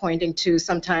that you're pointing to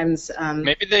sometimes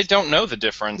maybe they don't know the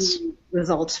difference.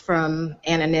 Results from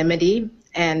anonymity,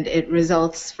 and it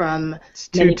results from it's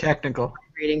too technical.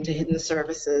 Migrating to hidden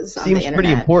services on Seems the internet.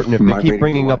 pretty important if they keep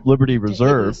bringing up Liberty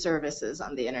Reserve. Hidden services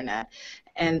on the internet.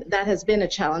 And that has been a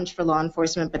challenge for law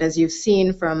enforcement, but as you've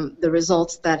seen from the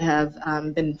results that have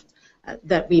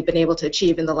that we've been able to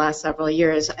achieve in the last several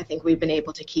years, I think we've been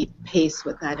able to keep pace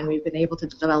with that, and we've been able to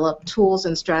develop tools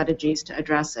and strategies to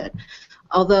address it.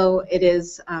 Although it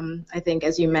is, I think,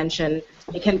 as you mentioned,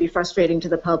 it can be frustrating to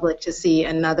the public to see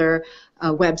another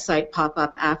website pop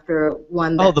up after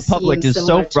one that the public is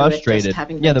so frustrated.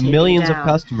 Yeah, the millions of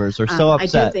customers are so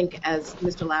upset. I do think, as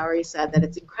Mr. Lowry said, that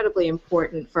it's incredibly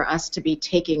important for us to be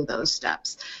taking those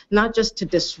steps, not just to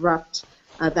disrupt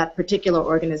that particular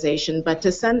organization, but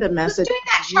to send a message doing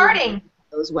that charting?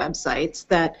 Those websites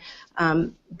that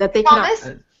that they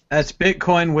cannot. That's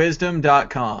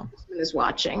BitcoinWisdom.com. Is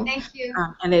watching. Thank you.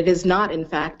 And it is not, in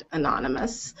fact,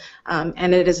 anonymous,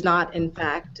 and it is not, in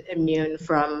fact, immune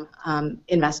from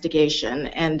investigation.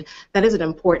 And that is an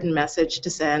important message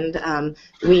to send.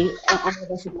 We're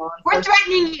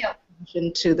threatening you.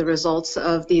 To the results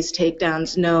of these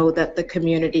takedowns, know that the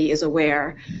community is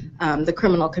aware, the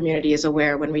criminal community is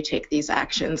aware when we take these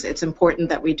actions. It's important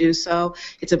that we do so.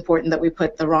 It's important that we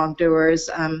put the wrongdoers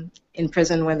in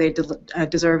prison when they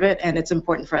deserve it, and it's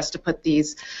important for us to put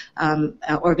these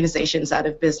organizations out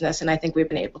of business, and I think we've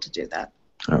been able to do that.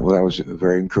 Well, that was a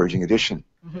very encouraging addition.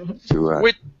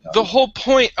 To, the whole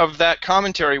point of that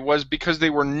commentary was because they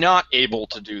were not able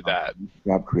to do that.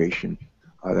 Job creation.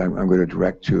 I'm going to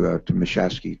direct to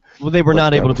Mishasky. Well, they were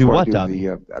not able to do what, Doug?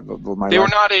 They were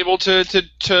not able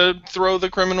to throw the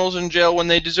criminals in jail when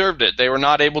they deserved it. They were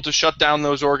not able to shut down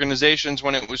those organizations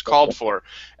when it was called for.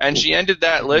 And she ended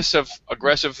that list of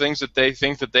aggressive things that they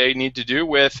think that they need to do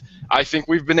with, I think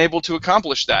we've been able to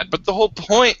accomplish that. But the whole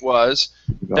point was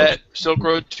that Silk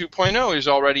Road 2.0 is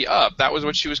already up. That was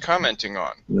what she was commenting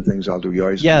on. The things I'll do,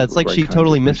 it's like she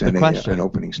totally missed the question. An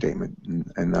opening statement,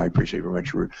 and I appreciate very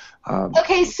much your.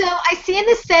 Okay, so I see in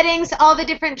the settings all the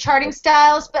different charting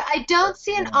styles, but I don't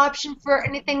see an option for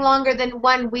anything longer than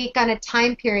 1 week on a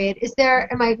time period.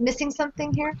 Am I missing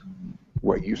something here?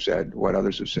 What you said, what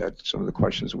others have said, some of the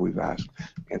questions that we've asked,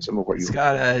 and some of what It's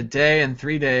got a day and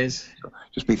 3 days.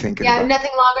 Just be thinking. Yeah, about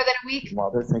nothing longer than a week.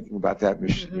 While they're thinking about that,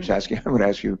 Ms. Asking, I'm going to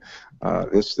ask you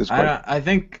this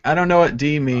question. I don't know what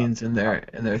D means in their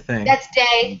thing. That's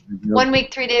day. 1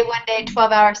 week, 3 day, 1 day,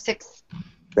 12 hours, 6.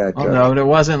 That, no, but it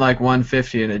wasn't like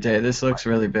 150 in a day. This looks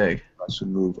really big. Us to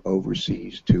move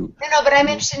overseas to. No, but I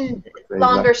mentioned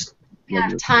longer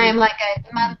time, like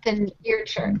a month and year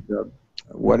chart.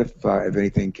 What if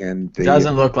anything, can they?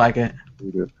 Doesn't look like it.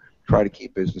 try to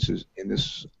keep businesses in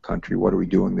this country? What are we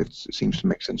doing that seems to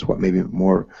make sense? What maybe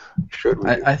more should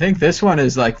we do? I think this one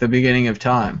is like the beginning of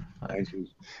time.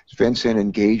 Is Vincent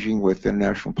engaging with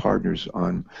international partners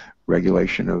on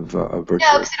regulation of virtual?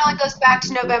 No, because it only goes back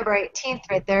to November 18th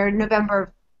right there,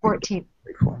 November 14th.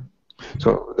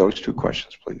 So those two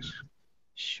questions, please.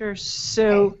 Sure.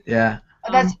 So Yeah.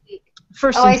 Oh, that's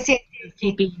first, I see.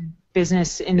 keeping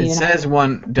business in the It United says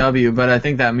 1W, but I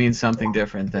think that means something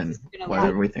different than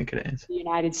whatever we think it is. the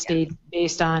United States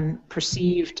based on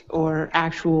perceived or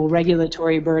actual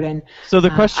regulatory burden. So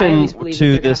the I question always believe that to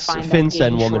they're gonna this find that FinCEN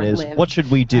gain woman is, short-lived. what should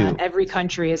we do? Every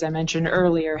country, as I mentioned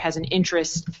earlier, has an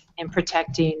interest in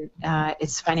protecting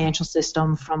its financial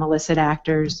system from illicit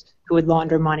actors who would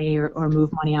launder money or move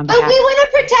money on But behalf we want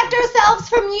to protect ourselves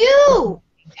from you.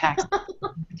 tax,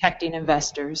 protecting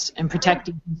investors and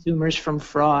protecting consumers from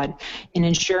fraud and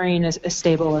ensuring a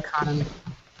stable economy.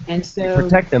 And so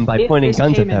Protect them by if pointing this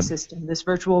guns at payment them. system, this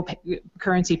virtual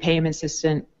currency payment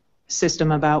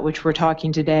system about which we're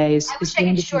talking today is I wish I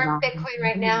going could to short be Bitcoin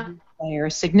right now. a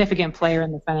significant player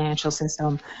in the financial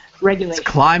system. It's Regulation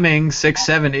climbing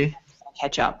 670.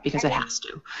 catch up because it has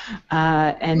to.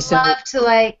 And so Love to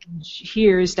like.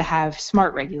 here's to have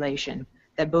smart regulation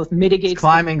that both It's mitigates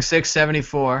climbing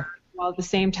 674. while at the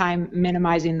same time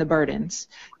minimizing the burdens.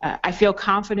 I feel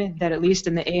confident that at least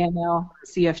in the AML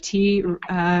CFT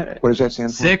What does that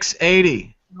stand for?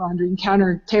 680. laundering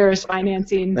counter-terrorist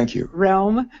financing Thank you.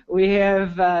 realm, we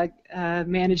have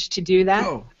managed to do that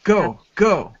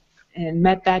Go. and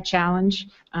met that challenge.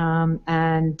 And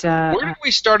Where did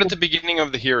we start at the beginning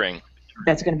of the hearing?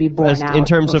 that's going to be borne As- out in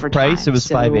terms of over price, time. it was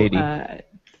So, 580.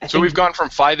 So we've gone from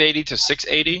 580 to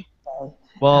 680?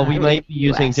 Well, we might be the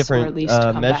using US, or different at least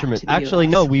come back measurements. to the Actually,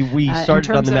 US. no, we In started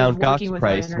on terms the of Mt. working Gox with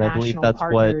price, our and I believe international that's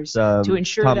partners what to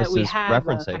ensure Thomas that we is have a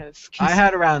referencing. kind of I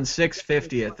had around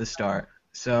 650 at the start.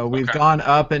 So we've Okay. gone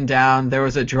up and down. There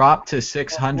was a drop to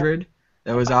 600.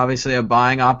 There was obviously a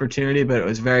buying opportunity, but it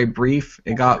was very brief.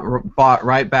 It got bought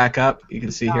right back up. You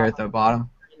can see here at the bottom.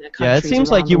 in the Yeah, it countries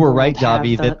seems around like you the were world right, have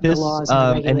Davi, the- that the this, laws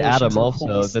and the and Adam regulations in also,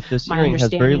 place. that this My hearing has very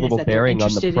understanding is little that they're bearing on the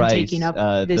interested in price. taking up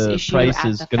this The issue price at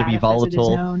is the going to be FATF as it is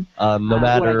volatile, known. no What I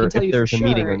matter can tell if you there's for a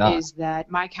meeting sure or not. is that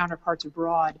my counterparts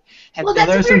abroad have Well, been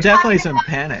that's There's what we were definitely talking some about.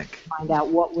 panic. to find out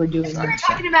what we're doing. We were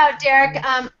talking about, Derek,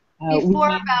 We before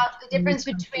need about the difference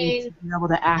countries between to be able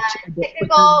to act a bit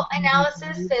technical quicker.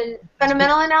 analysis and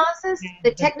fundamental analysis.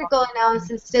 The technical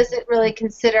analysis doesn't really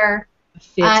consider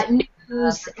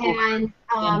news and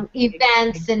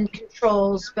events and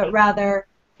controls, but rather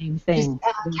Same just thing.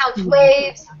 counts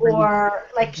waves or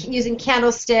like using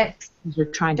candlesticks, We're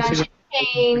trying to figure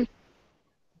chain.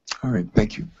 All right,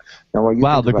 thank you. Now, while you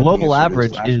Wow, think the about global answer to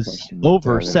this average last is question,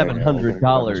 over that, $700.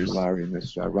 Mr. Lowry and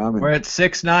Ms. Rahman, We're at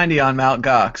 690 on Mt.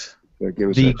 Gox. give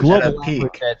us The a global peak.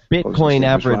 average at Ms.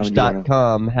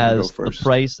 BitcoinAverage.com Rahman, has you the wanna go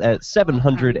price at First of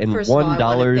all, I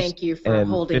want to thank you for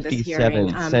holding this hearing.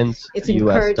 $757 It's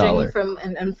US encouraging dollar.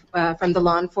 from the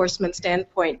law enforcement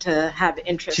standpoint to have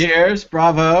interest. Cheers,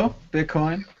 bravo,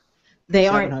 Bitcoin. They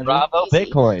aren't 700. Bravo,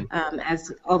 easy.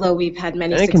 Bitcoin. Although we've had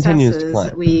many And it continues to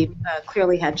successes, climb. we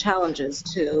clearly had challenges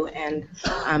too. And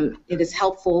it is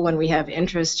helpful when we have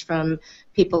interest from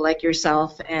people like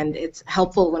yourself, and it's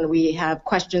helpful when we have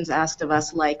questions asked of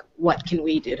us like, what can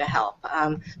we do to help?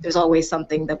 There's always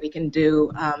something that we can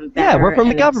do better. Yeah, we're from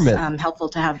the and government. It's helpful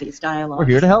to have these dialogues. We're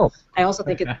here to help. I also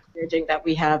think it's encouraging that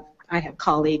I have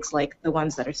colleagues like the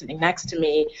ones that are sitting next to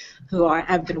me who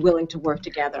have been willing to work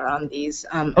together on these.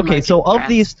 Okay, so of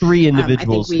these three I think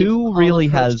individuals, we've who all really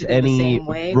approached has it in the any same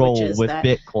way, role which is with that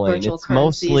Bitcoin? virtual It's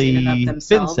currencies mostly in and of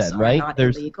themselves FinCEN, are right? not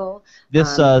There's illegal.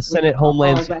 this We Senate all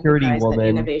Homeland Security recognize that woman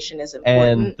innovation is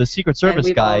important, and the Secret Service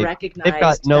and we've all guy. They've got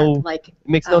recognized no. that, like, It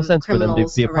makes no sense for them to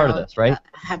criminals be a part of around, this, right?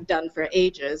 have done for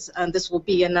ages. This will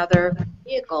be another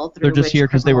vehicle through They're just which here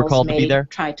 'cause they were criminals called to be may there?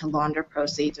 try to launder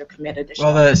proceeds or commit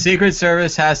additional. Well, the Secret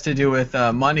Service has to do with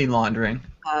money laundering.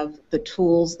 Of the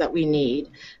tools that we need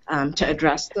to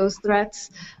address those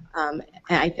threats. And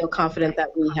I feel confident that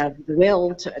we have the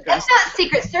will to address. That's not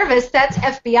Secret Service. That's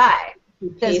FBI.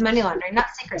 Does money laundering, not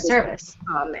Secret Service.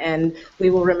 And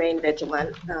we will remain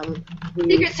vigilant.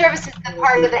 Secret Service is the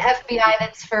part of the FBI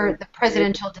that's for the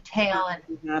presidential detail. And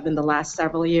We have in the last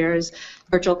several years.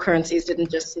 Virtual currencies didn't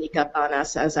just sneak up on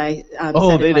us, as I Oh,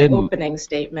 said they in my didn't. opening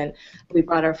statement. We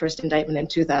brought our first indictment in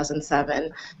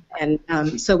 2007, and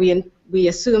so we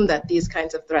assume that these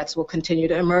kinds of threats will continue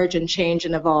to emerge and change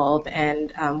and evolve,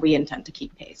 and we intend to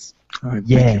keep pace. All right,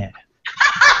 Yeah.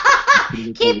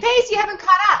 keep pace, you haven't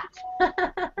caught up.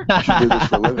 you should do this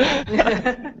for a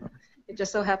living. It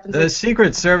just so happens The that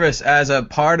Secret Service, as a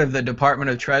part of the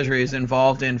Department of Treasury, is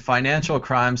involved in financial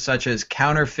crimes such as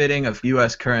counterfeiting of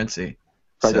U.S. currency.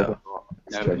 So,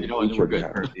 You know, we're good.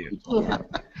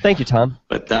 Thank you, Tom.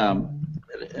 But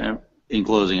in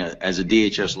closing, as a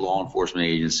DHS law enforcement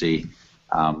agency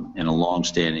and a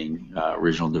long-standing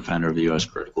original defender of the U.S.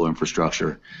 critical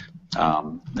infrastructure,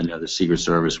 and the Secret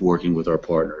Service working with our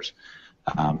partners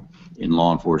in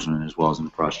law enforcement as well as in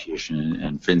the prosecution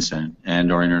and FinCEN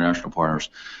and our international partners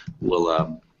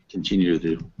will continue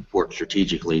to work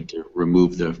strategically to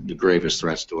remove the gravest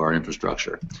threats to our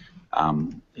infrastructure.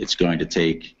 It's going to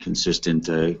take consistent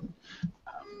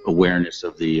awareness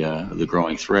of the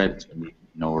growing threat.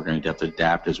 We're going to have to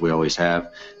adapt as we always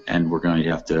have, and we're going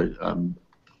to have to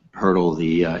hurdle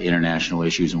the international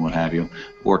issues and what have you,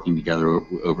 working together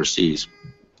overseas.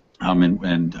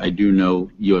 And I do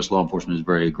know U.S. law enforcement is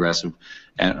very aggressive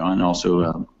and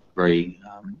also very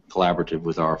collaborative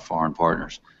with our foreign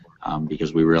partners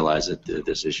because we realize that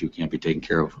this issue can't be taken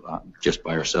care of just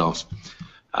by ourselves.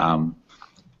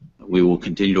 We will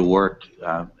continue to work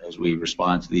as we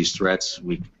respond to these threats.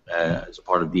 We, as a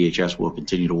part of DHS, will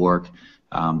continue to work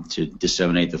to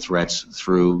disseminate the threats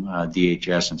through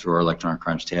DHS and through our electronic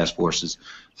crimes task forces,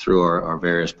 through our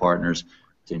various partners,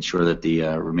 to ensure that the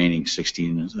remaining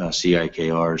 16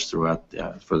 CIKRs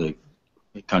throughout for the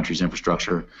country's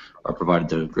infrastructure are provided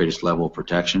the greatest level of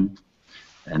protection.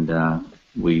 And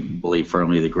we believe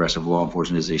firmly that aggressive law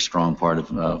enforcement is a strong part of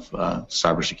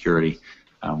cybersecurity,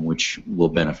 which will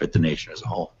benefit the nation as a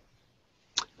whole.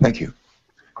 Thank you.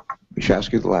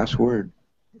 Mishasky, the last word.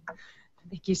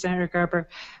 Thank you, Senator Carper.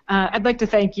 I'd like to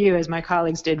thank you, as my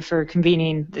colleagues did, for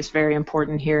convening this very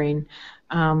important hearing.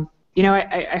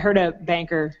 I heard a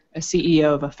banker, a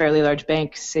CEO of a fairly large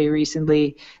bank, say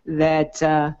recently that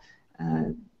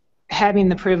having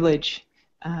the privilege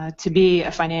to be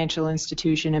a financial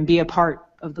institution and be a part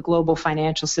of the global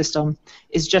financial system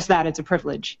is just that, it's a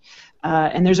privilege.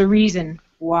 And there's a reason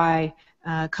why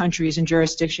countries and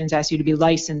jurisdictions ask you to be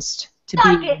licensed to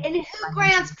be. And who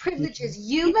grants privileges?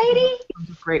 You, lady?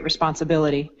 Great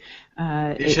responsibility.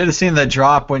 You should have seen the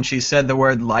drop when she said the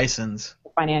word license.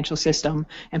 Financial system,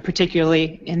 and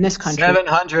particularly in this country,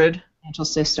 700 financial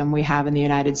system we have in the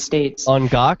United States. On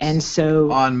Gox? And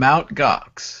so on Mount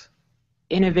Gox.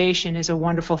 Innovation is a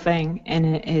wonderful thing,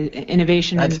 and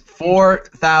innovation. That's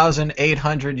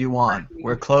 4,800 yuan.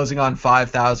 We're closing on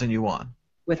 5,000 yuan.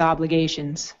 With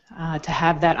obligations to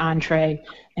have that entree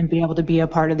and be able to be a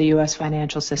part of the U.S.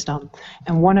 financial system.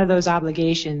 And one of those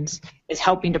obligations is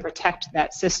helping to protect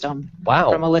that system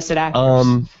from illicit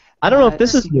actors. I don't know if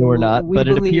this is new or not, but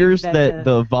it appears that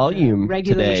the volume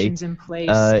today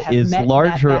is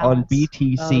larger on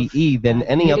BTCE than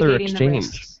any other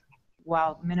exchange.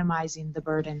 While minimizing the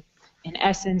burden. In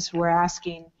essence, we're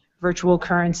asking virtual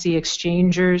currency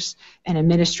exchangers and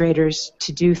administrators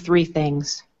to do three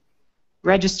things.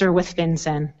 Register with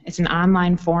FinCEN. It's an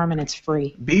online form and it's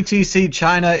free. BTC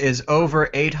China is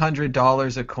over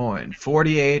 $800 a coin.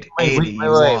 48.80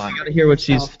 yuan. I gotta hear what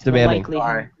she's demanding.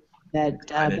 That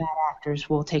bad actors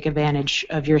will take advantage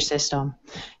of your system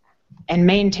and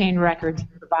maintain records and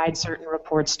provide certain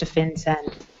reports to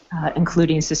FinCEN,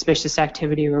 including suspicious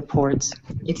activity reports.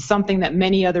 It's something that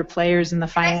many other players in the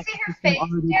finance system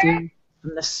already do.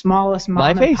 From the smallest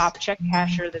mom-and-pop check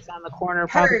casher that's on the corner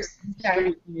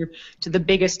to the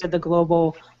biggest of the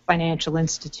global financial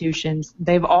institutions,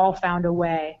 they've all found a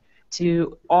way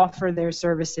to offer their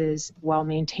services while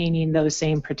maintaining those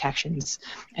same protections.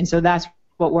 And so that's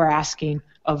what we're asking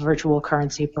of virtual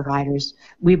currency providers.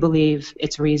 We believe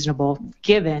it's reasonable,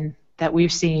 given that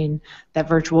we've seen that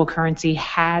virtual currency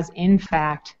has, in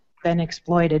fact, been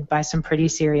exploited by some pretty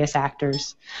serious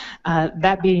actors.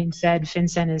 That being said,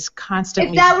 FinCEN is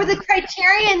constantly... If that were the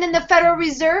criterion, then the Federal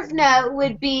Reserve note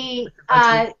would be,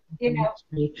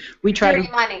 we try dirty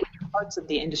to money. put parts of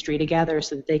the industry together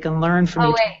so that they can learn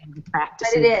from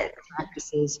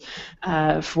practices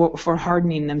for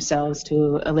hardening themselves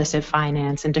to illicit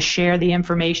finance and to share the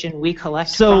information we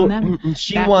collect from them.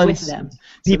 She wants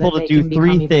people to do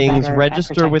three things: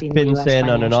 register with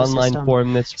FinCEN on an online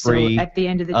form that's free, at the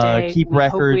end of the day, keep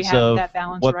records of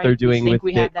what they're doing with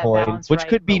Bitcoin, which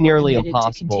could be nearly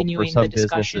impossible for some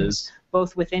businesses.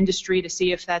 Both with industry to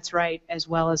see if that's right, as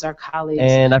well as our colleagues.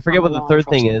 And I forget what the third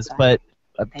thing is, but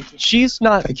she's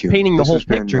not painting the whole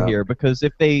picture here, because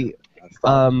if they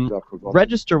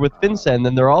register with FinCEN,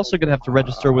 then they're also going to have to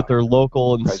register with their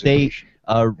local and state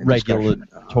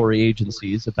regulatory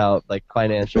agencies about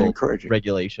financial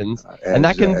regulations, and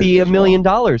that can be $1 million,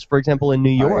 for example, in New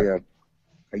York.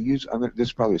 this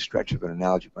is probably a stretch of an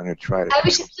analogy, but I'm going to try it. I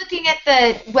was just looking at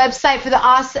the website for the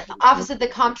Office of the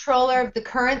Comptroller of the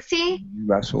Currency. You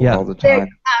wrestle all the They're time.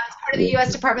 part of the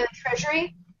U.S. Department of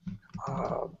Treasury.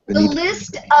 The The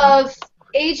list of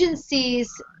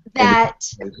agencies that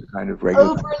kind of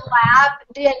overlap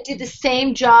and do the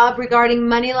same job regarding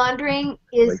money laundering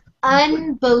is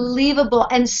unbelievable.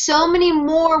 And so many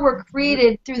more were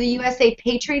created through the USA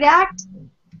Patriot Act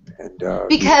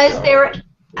because they were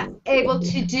able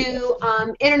to do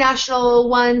international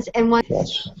ones and ones.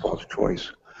 False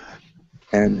choice.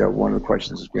 And one of the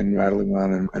questions that's been rattling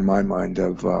around in my mind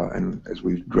and as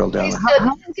we drill down.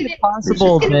 How is it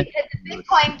possible that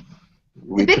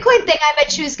the Bitcoin thing, I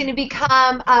bet you, is going to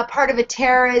become part of a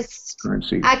terrorist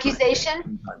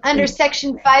accusation under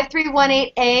Section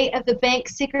 5318A of the Bank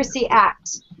Secrecy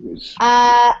Act,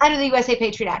 under the USA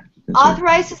Patriot Act.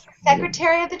 Authorizes the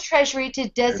Secretary of the Treasury to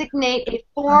designate a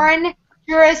foreign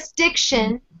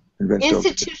jurisdiction,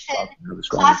 institution,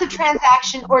 class of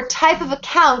transaction, or type of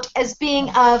account as being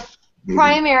of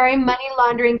primary money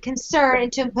laundering concern,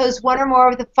 and to impose one or more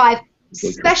of the 5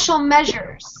 special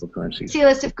measures, see a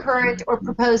list of current or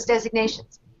proposed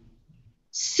designations.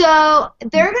 So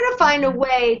they're going to find a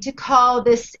way to call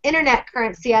this internet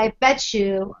currency, I bet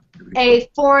you, a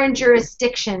foreign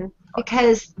jurisdiction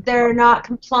because they're not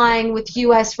complying with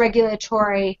U.S.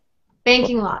 regulatory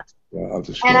banking laws.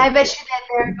 And I bet you that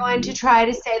they're going to try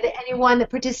to say that anyone that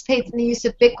participates in the use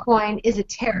of Bitcoin is a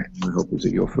terrorist. My hope is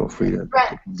that you'll feel free to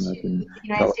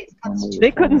United States Constitution.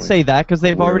 They couldn't say that because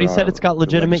they've already said it's got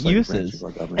legitimate uses.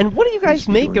 And what do you guys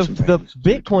make of the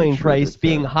Bitcoin price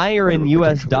being higher in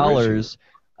U.S. dollars?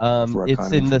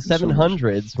 It's in the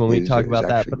 700s when we talk about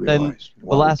that, but then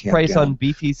the last price on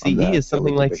BTCE is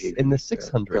something like in the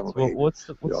 600s. Well, what's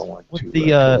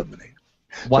the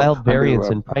wild variance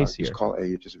in price here?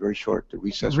 Just very short to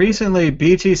recess. Recently,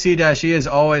 BTC-E has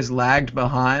always lagged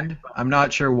behind. I'm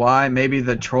not sure why. Maybe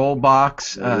the troll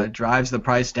box drives the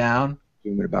price down.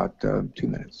 In about 2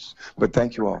 minutes. But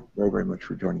thank you all very, very much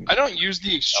for joining us. I don't use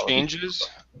the exchanges,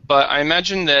 but I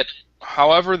imagine that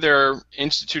however they're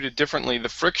instituted differently, the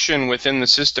friction within the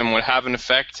system would have an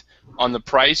effect on the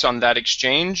price on that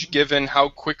exchange, given how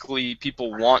quickly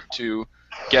people want to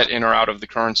get in or out of the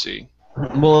currency.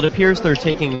 Well, it appears they're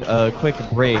taking a quick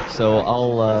break, so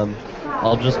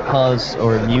I'll just pause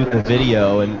or mute the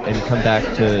video and come back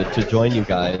to join you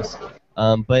guys.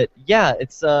 But yeah,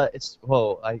 it's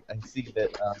whoa, I see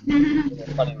that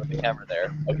funny with the camera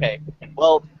there. Okay,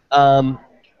 well Hi,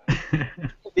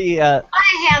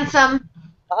 handsome.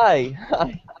 Hi.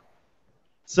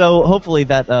 So hopefully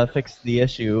that fixed the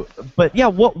issue. But yeah,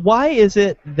 why is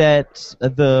it that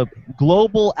the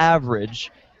global average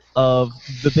of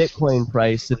the Bitcoin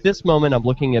price at this moment? I'm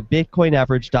looking at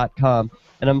bitcoinaverage.com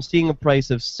and I'm seeing a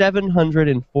price of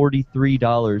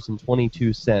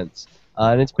 $743.22.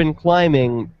 And it's been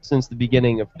climbing since the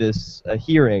beginning of this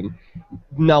hearing.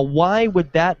 Now, why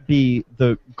would that be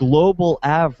the global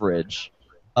average?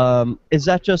 Is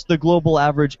that just the global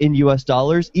average in U.S.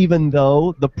 dollars, even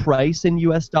though the price in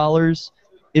U.S. dollars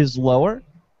is lower?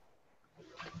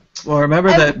 Well, remember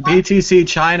that BTC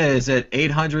China is at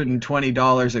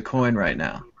 $820 a coin right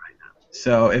now.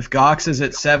 So if Gox is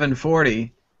at $740,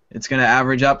 it's going to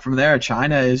average up from there.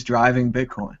 China is driving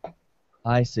Bitcoin.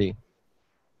 I see.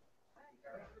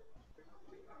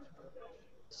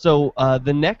 So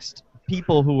the next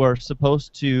people who are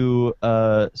supposed to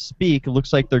speak, it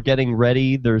looks like they're getting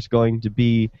ready. There's going to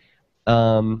be...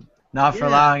 Not for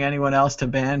allowing anyone else to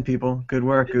ban people. Good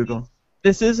work, Google.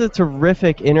 This is a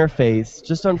terrific interface.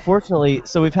 Just unfortunately,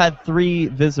 so we've had 3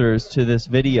 visitors to this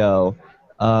video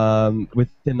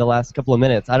within the last couple of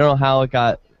minutes. I don't know how it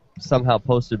got somehow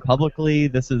posted publicly.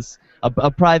 This is a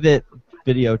private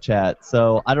video chat,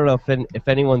 so I don't know if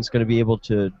anyone's going to be able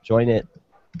to join it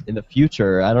in the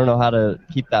future. I don't know how to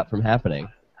keep that from happening.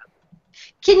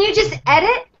 Can you just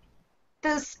edit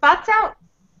those spots out?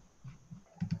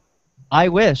 I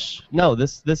wish. No,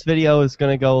 this video is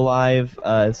going to go live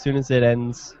as soon as it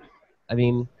ends. I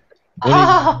mean,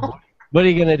 what are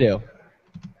you going to do?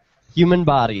 Human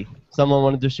body. Someone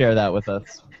wanted to share that with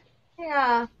us.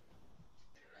 Yeah.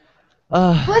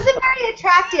 It wasn't very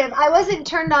attractive. I wasn't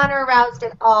turned on or aroused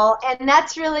at all, and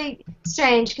that's really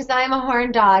strange because I'm a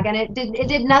horned dog, and it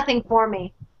did nothing for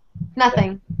me.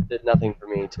 Nothing. It did nothing for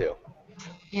me too.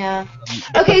 Yeah.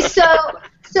 Okay, so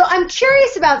I'm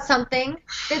curious about something.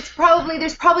 There's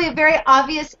probably a very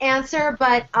obvious answer,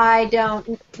 but I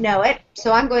don't know it.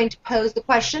 So I'm going to pose the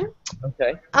question.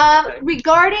 Okay.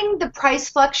 Regarding the price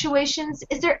fluctuations,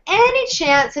 is there any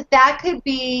chance that could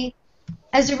be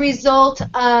as a result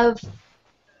of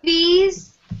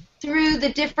fees through the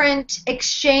different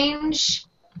exchange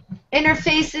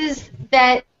interfaces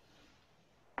that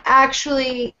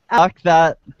actually block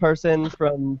that person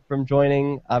from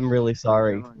joining. I'm really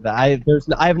sorry. I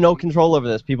have no control over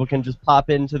this. People can just pop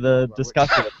into the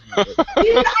discussion. Dude,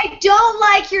 I don't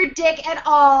like your dick at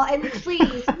all, and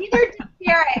please, neither does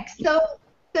Derek. So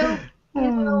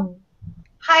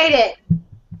hide it.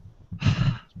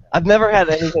 I've never had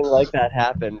anything like that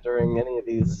happen during any of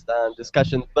these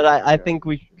discussions, but I think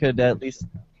we could at least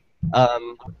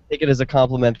take it as a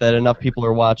compliment that enough people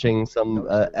are watching. Some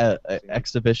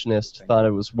exhibitionist thought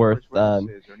it was worth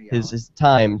his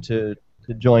time to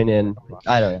join in.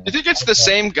 I don't know. You think it's the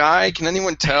same guy? Can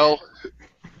anyone tell?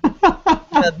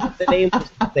 The name was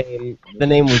the same. The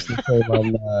name was the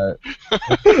same on.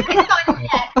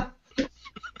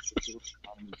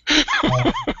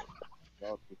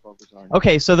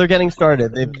 Okay, so they're getting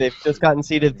started. They've just gotten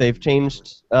seated. They've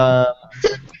changed. So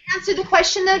to answer the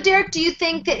question, though, Derek, do you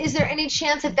think that is there any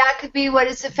chance that that could be what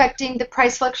is affecting the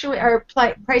price fluctuation or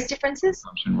price differences?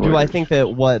 Do I think that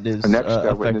what is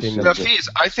affecting the fees?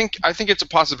 I think it's a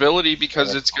possibility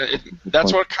because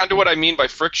that's what I mean by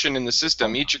friction in the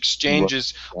system. Each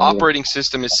exchange's operating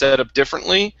system is set up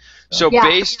differently. So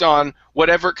based on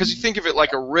whatever, because you think of it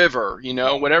like a river, you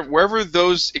know, wherever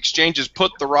those exchanges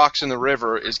put the rocks in the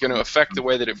river is going to affect the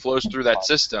way that it flows through that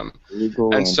system.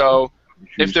 And so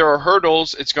if there are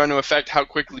hurdles, it's going to affect how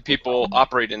quickly people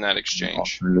operate in that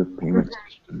exchange.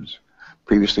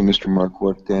 Previously, Mr. Mark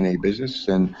worked in a business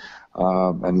and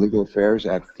legal affairs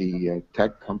at the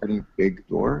tech company Big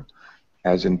Door,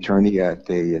 as an attorney at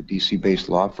a DC-based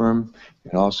law firm,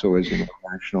 and also as an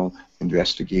international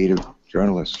investigative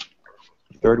journalist.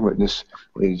 The third witness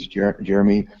is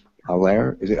Jeremy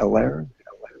Allaire. Is it Allaire?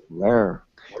 Allaire.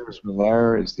 Mr.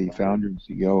 Allaire is the founder and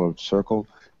CEO of Circle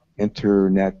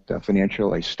Internet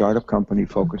Financial, a startup company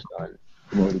focused on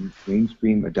promoting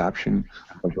mainstream adoption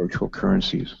of virtual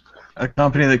currencies. A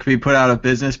company that could be put out of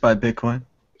business by Bitcoin.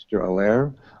 Mr.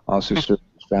 Allaire also serves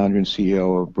as founder and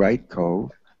CEO of Bright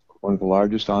Cove, one of the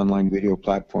largest online video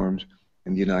platforms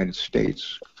in the United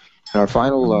States. And our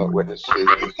final witness is...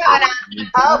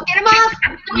 Oh, get him off!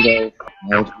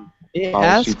 It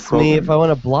asks me if I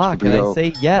want to block, and I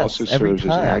say yes also every serves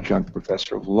time. as an adjunct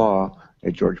professor of law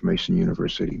at George Mason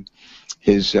University.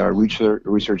 His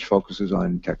research focuses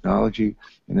on technology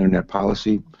and internet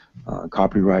policy,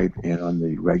 copyright, and on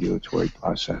the regulatory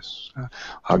process.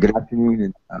 Good afternoon,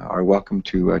 and our welcome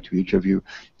to each of you.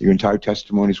 Your entire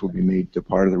testimonies will be made a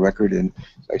part of the record, and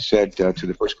as I said to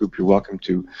the first group, you're welcome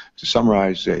to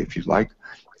summarize if you'd like,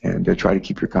 and try to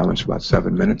keep your comments about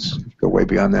 7 minutes. If you go way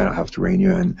beyond that, I'll have to rein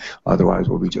you in. Otherwise,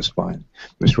 we'll be just fine.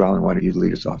 Mr. Allen, why don't you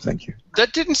lead us off? Thank you.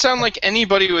 That didn't sound like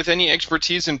anybody with any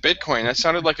expertise in Bitcoin. That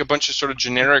sounded like a bunch of sort of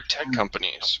generic tech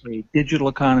companies. A digital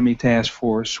economy task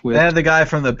force with... They had the guy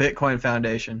from the Bitcoin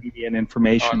Foundation. Media and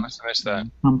information. Oh, I must have missed that.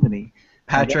 Company.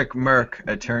 Patrick Merck,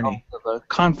 attorney. A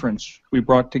conference we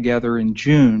brought together in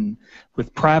June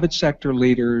with private sector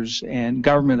leaders and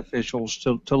government officials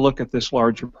to look at this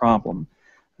larger problem.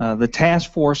 The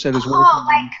task force that is working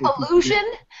on collusion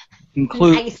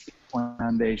includes the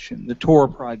Foundation, the Tor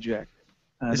Project.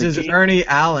 This is Ernie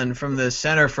Allen from the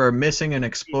Center for Missing and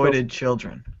Exploited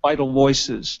Children. Vital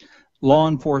Voices, law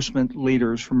enforcement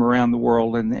leaders from around the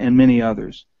world, and many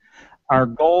others. Our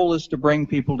goal is to bring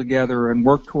people together and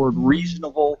work toward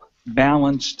reasonable,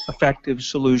 balanced, effective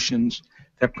solutions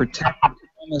that protect the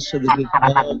promise of the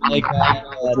digital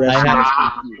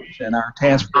and our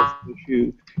task force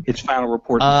issue its final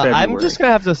report in February. I'm just going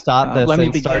to have to stop this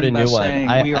and start a new one.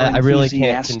 I really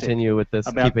can't enthusiastic continue with this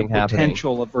about keeping the happening.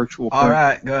 potential of virtual All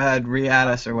right, go ahead, re-add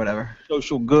us or whatever.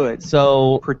 social good,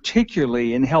 So,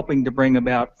 particularly in helping to bring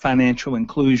about financial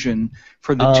inclusion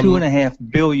for the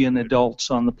 2.5 billion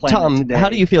adults on the planet Tom, today. how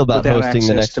do you feel about without hosting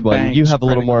the access next to one? banks, You have a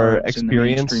little credit more cards, and the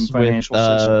experience mainstream with financial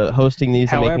system. hosting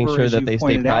these and making However, sure as that you they stay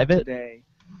pointed out private. today,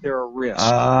 there are risks.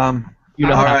 You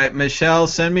know all how- right, Michelle,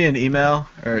 send me an email.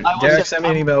 Or I will Derek, send- send me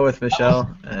an email with Michelle.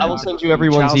 I will send you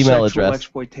everyone's Child email sexual address.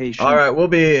 exploitation. All right, we'll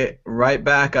be right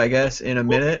back, I guess, in a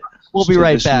minute. We'll be to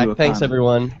right this new back. Thanks, economy.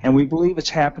 everyone. And we believe it's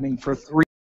happening for three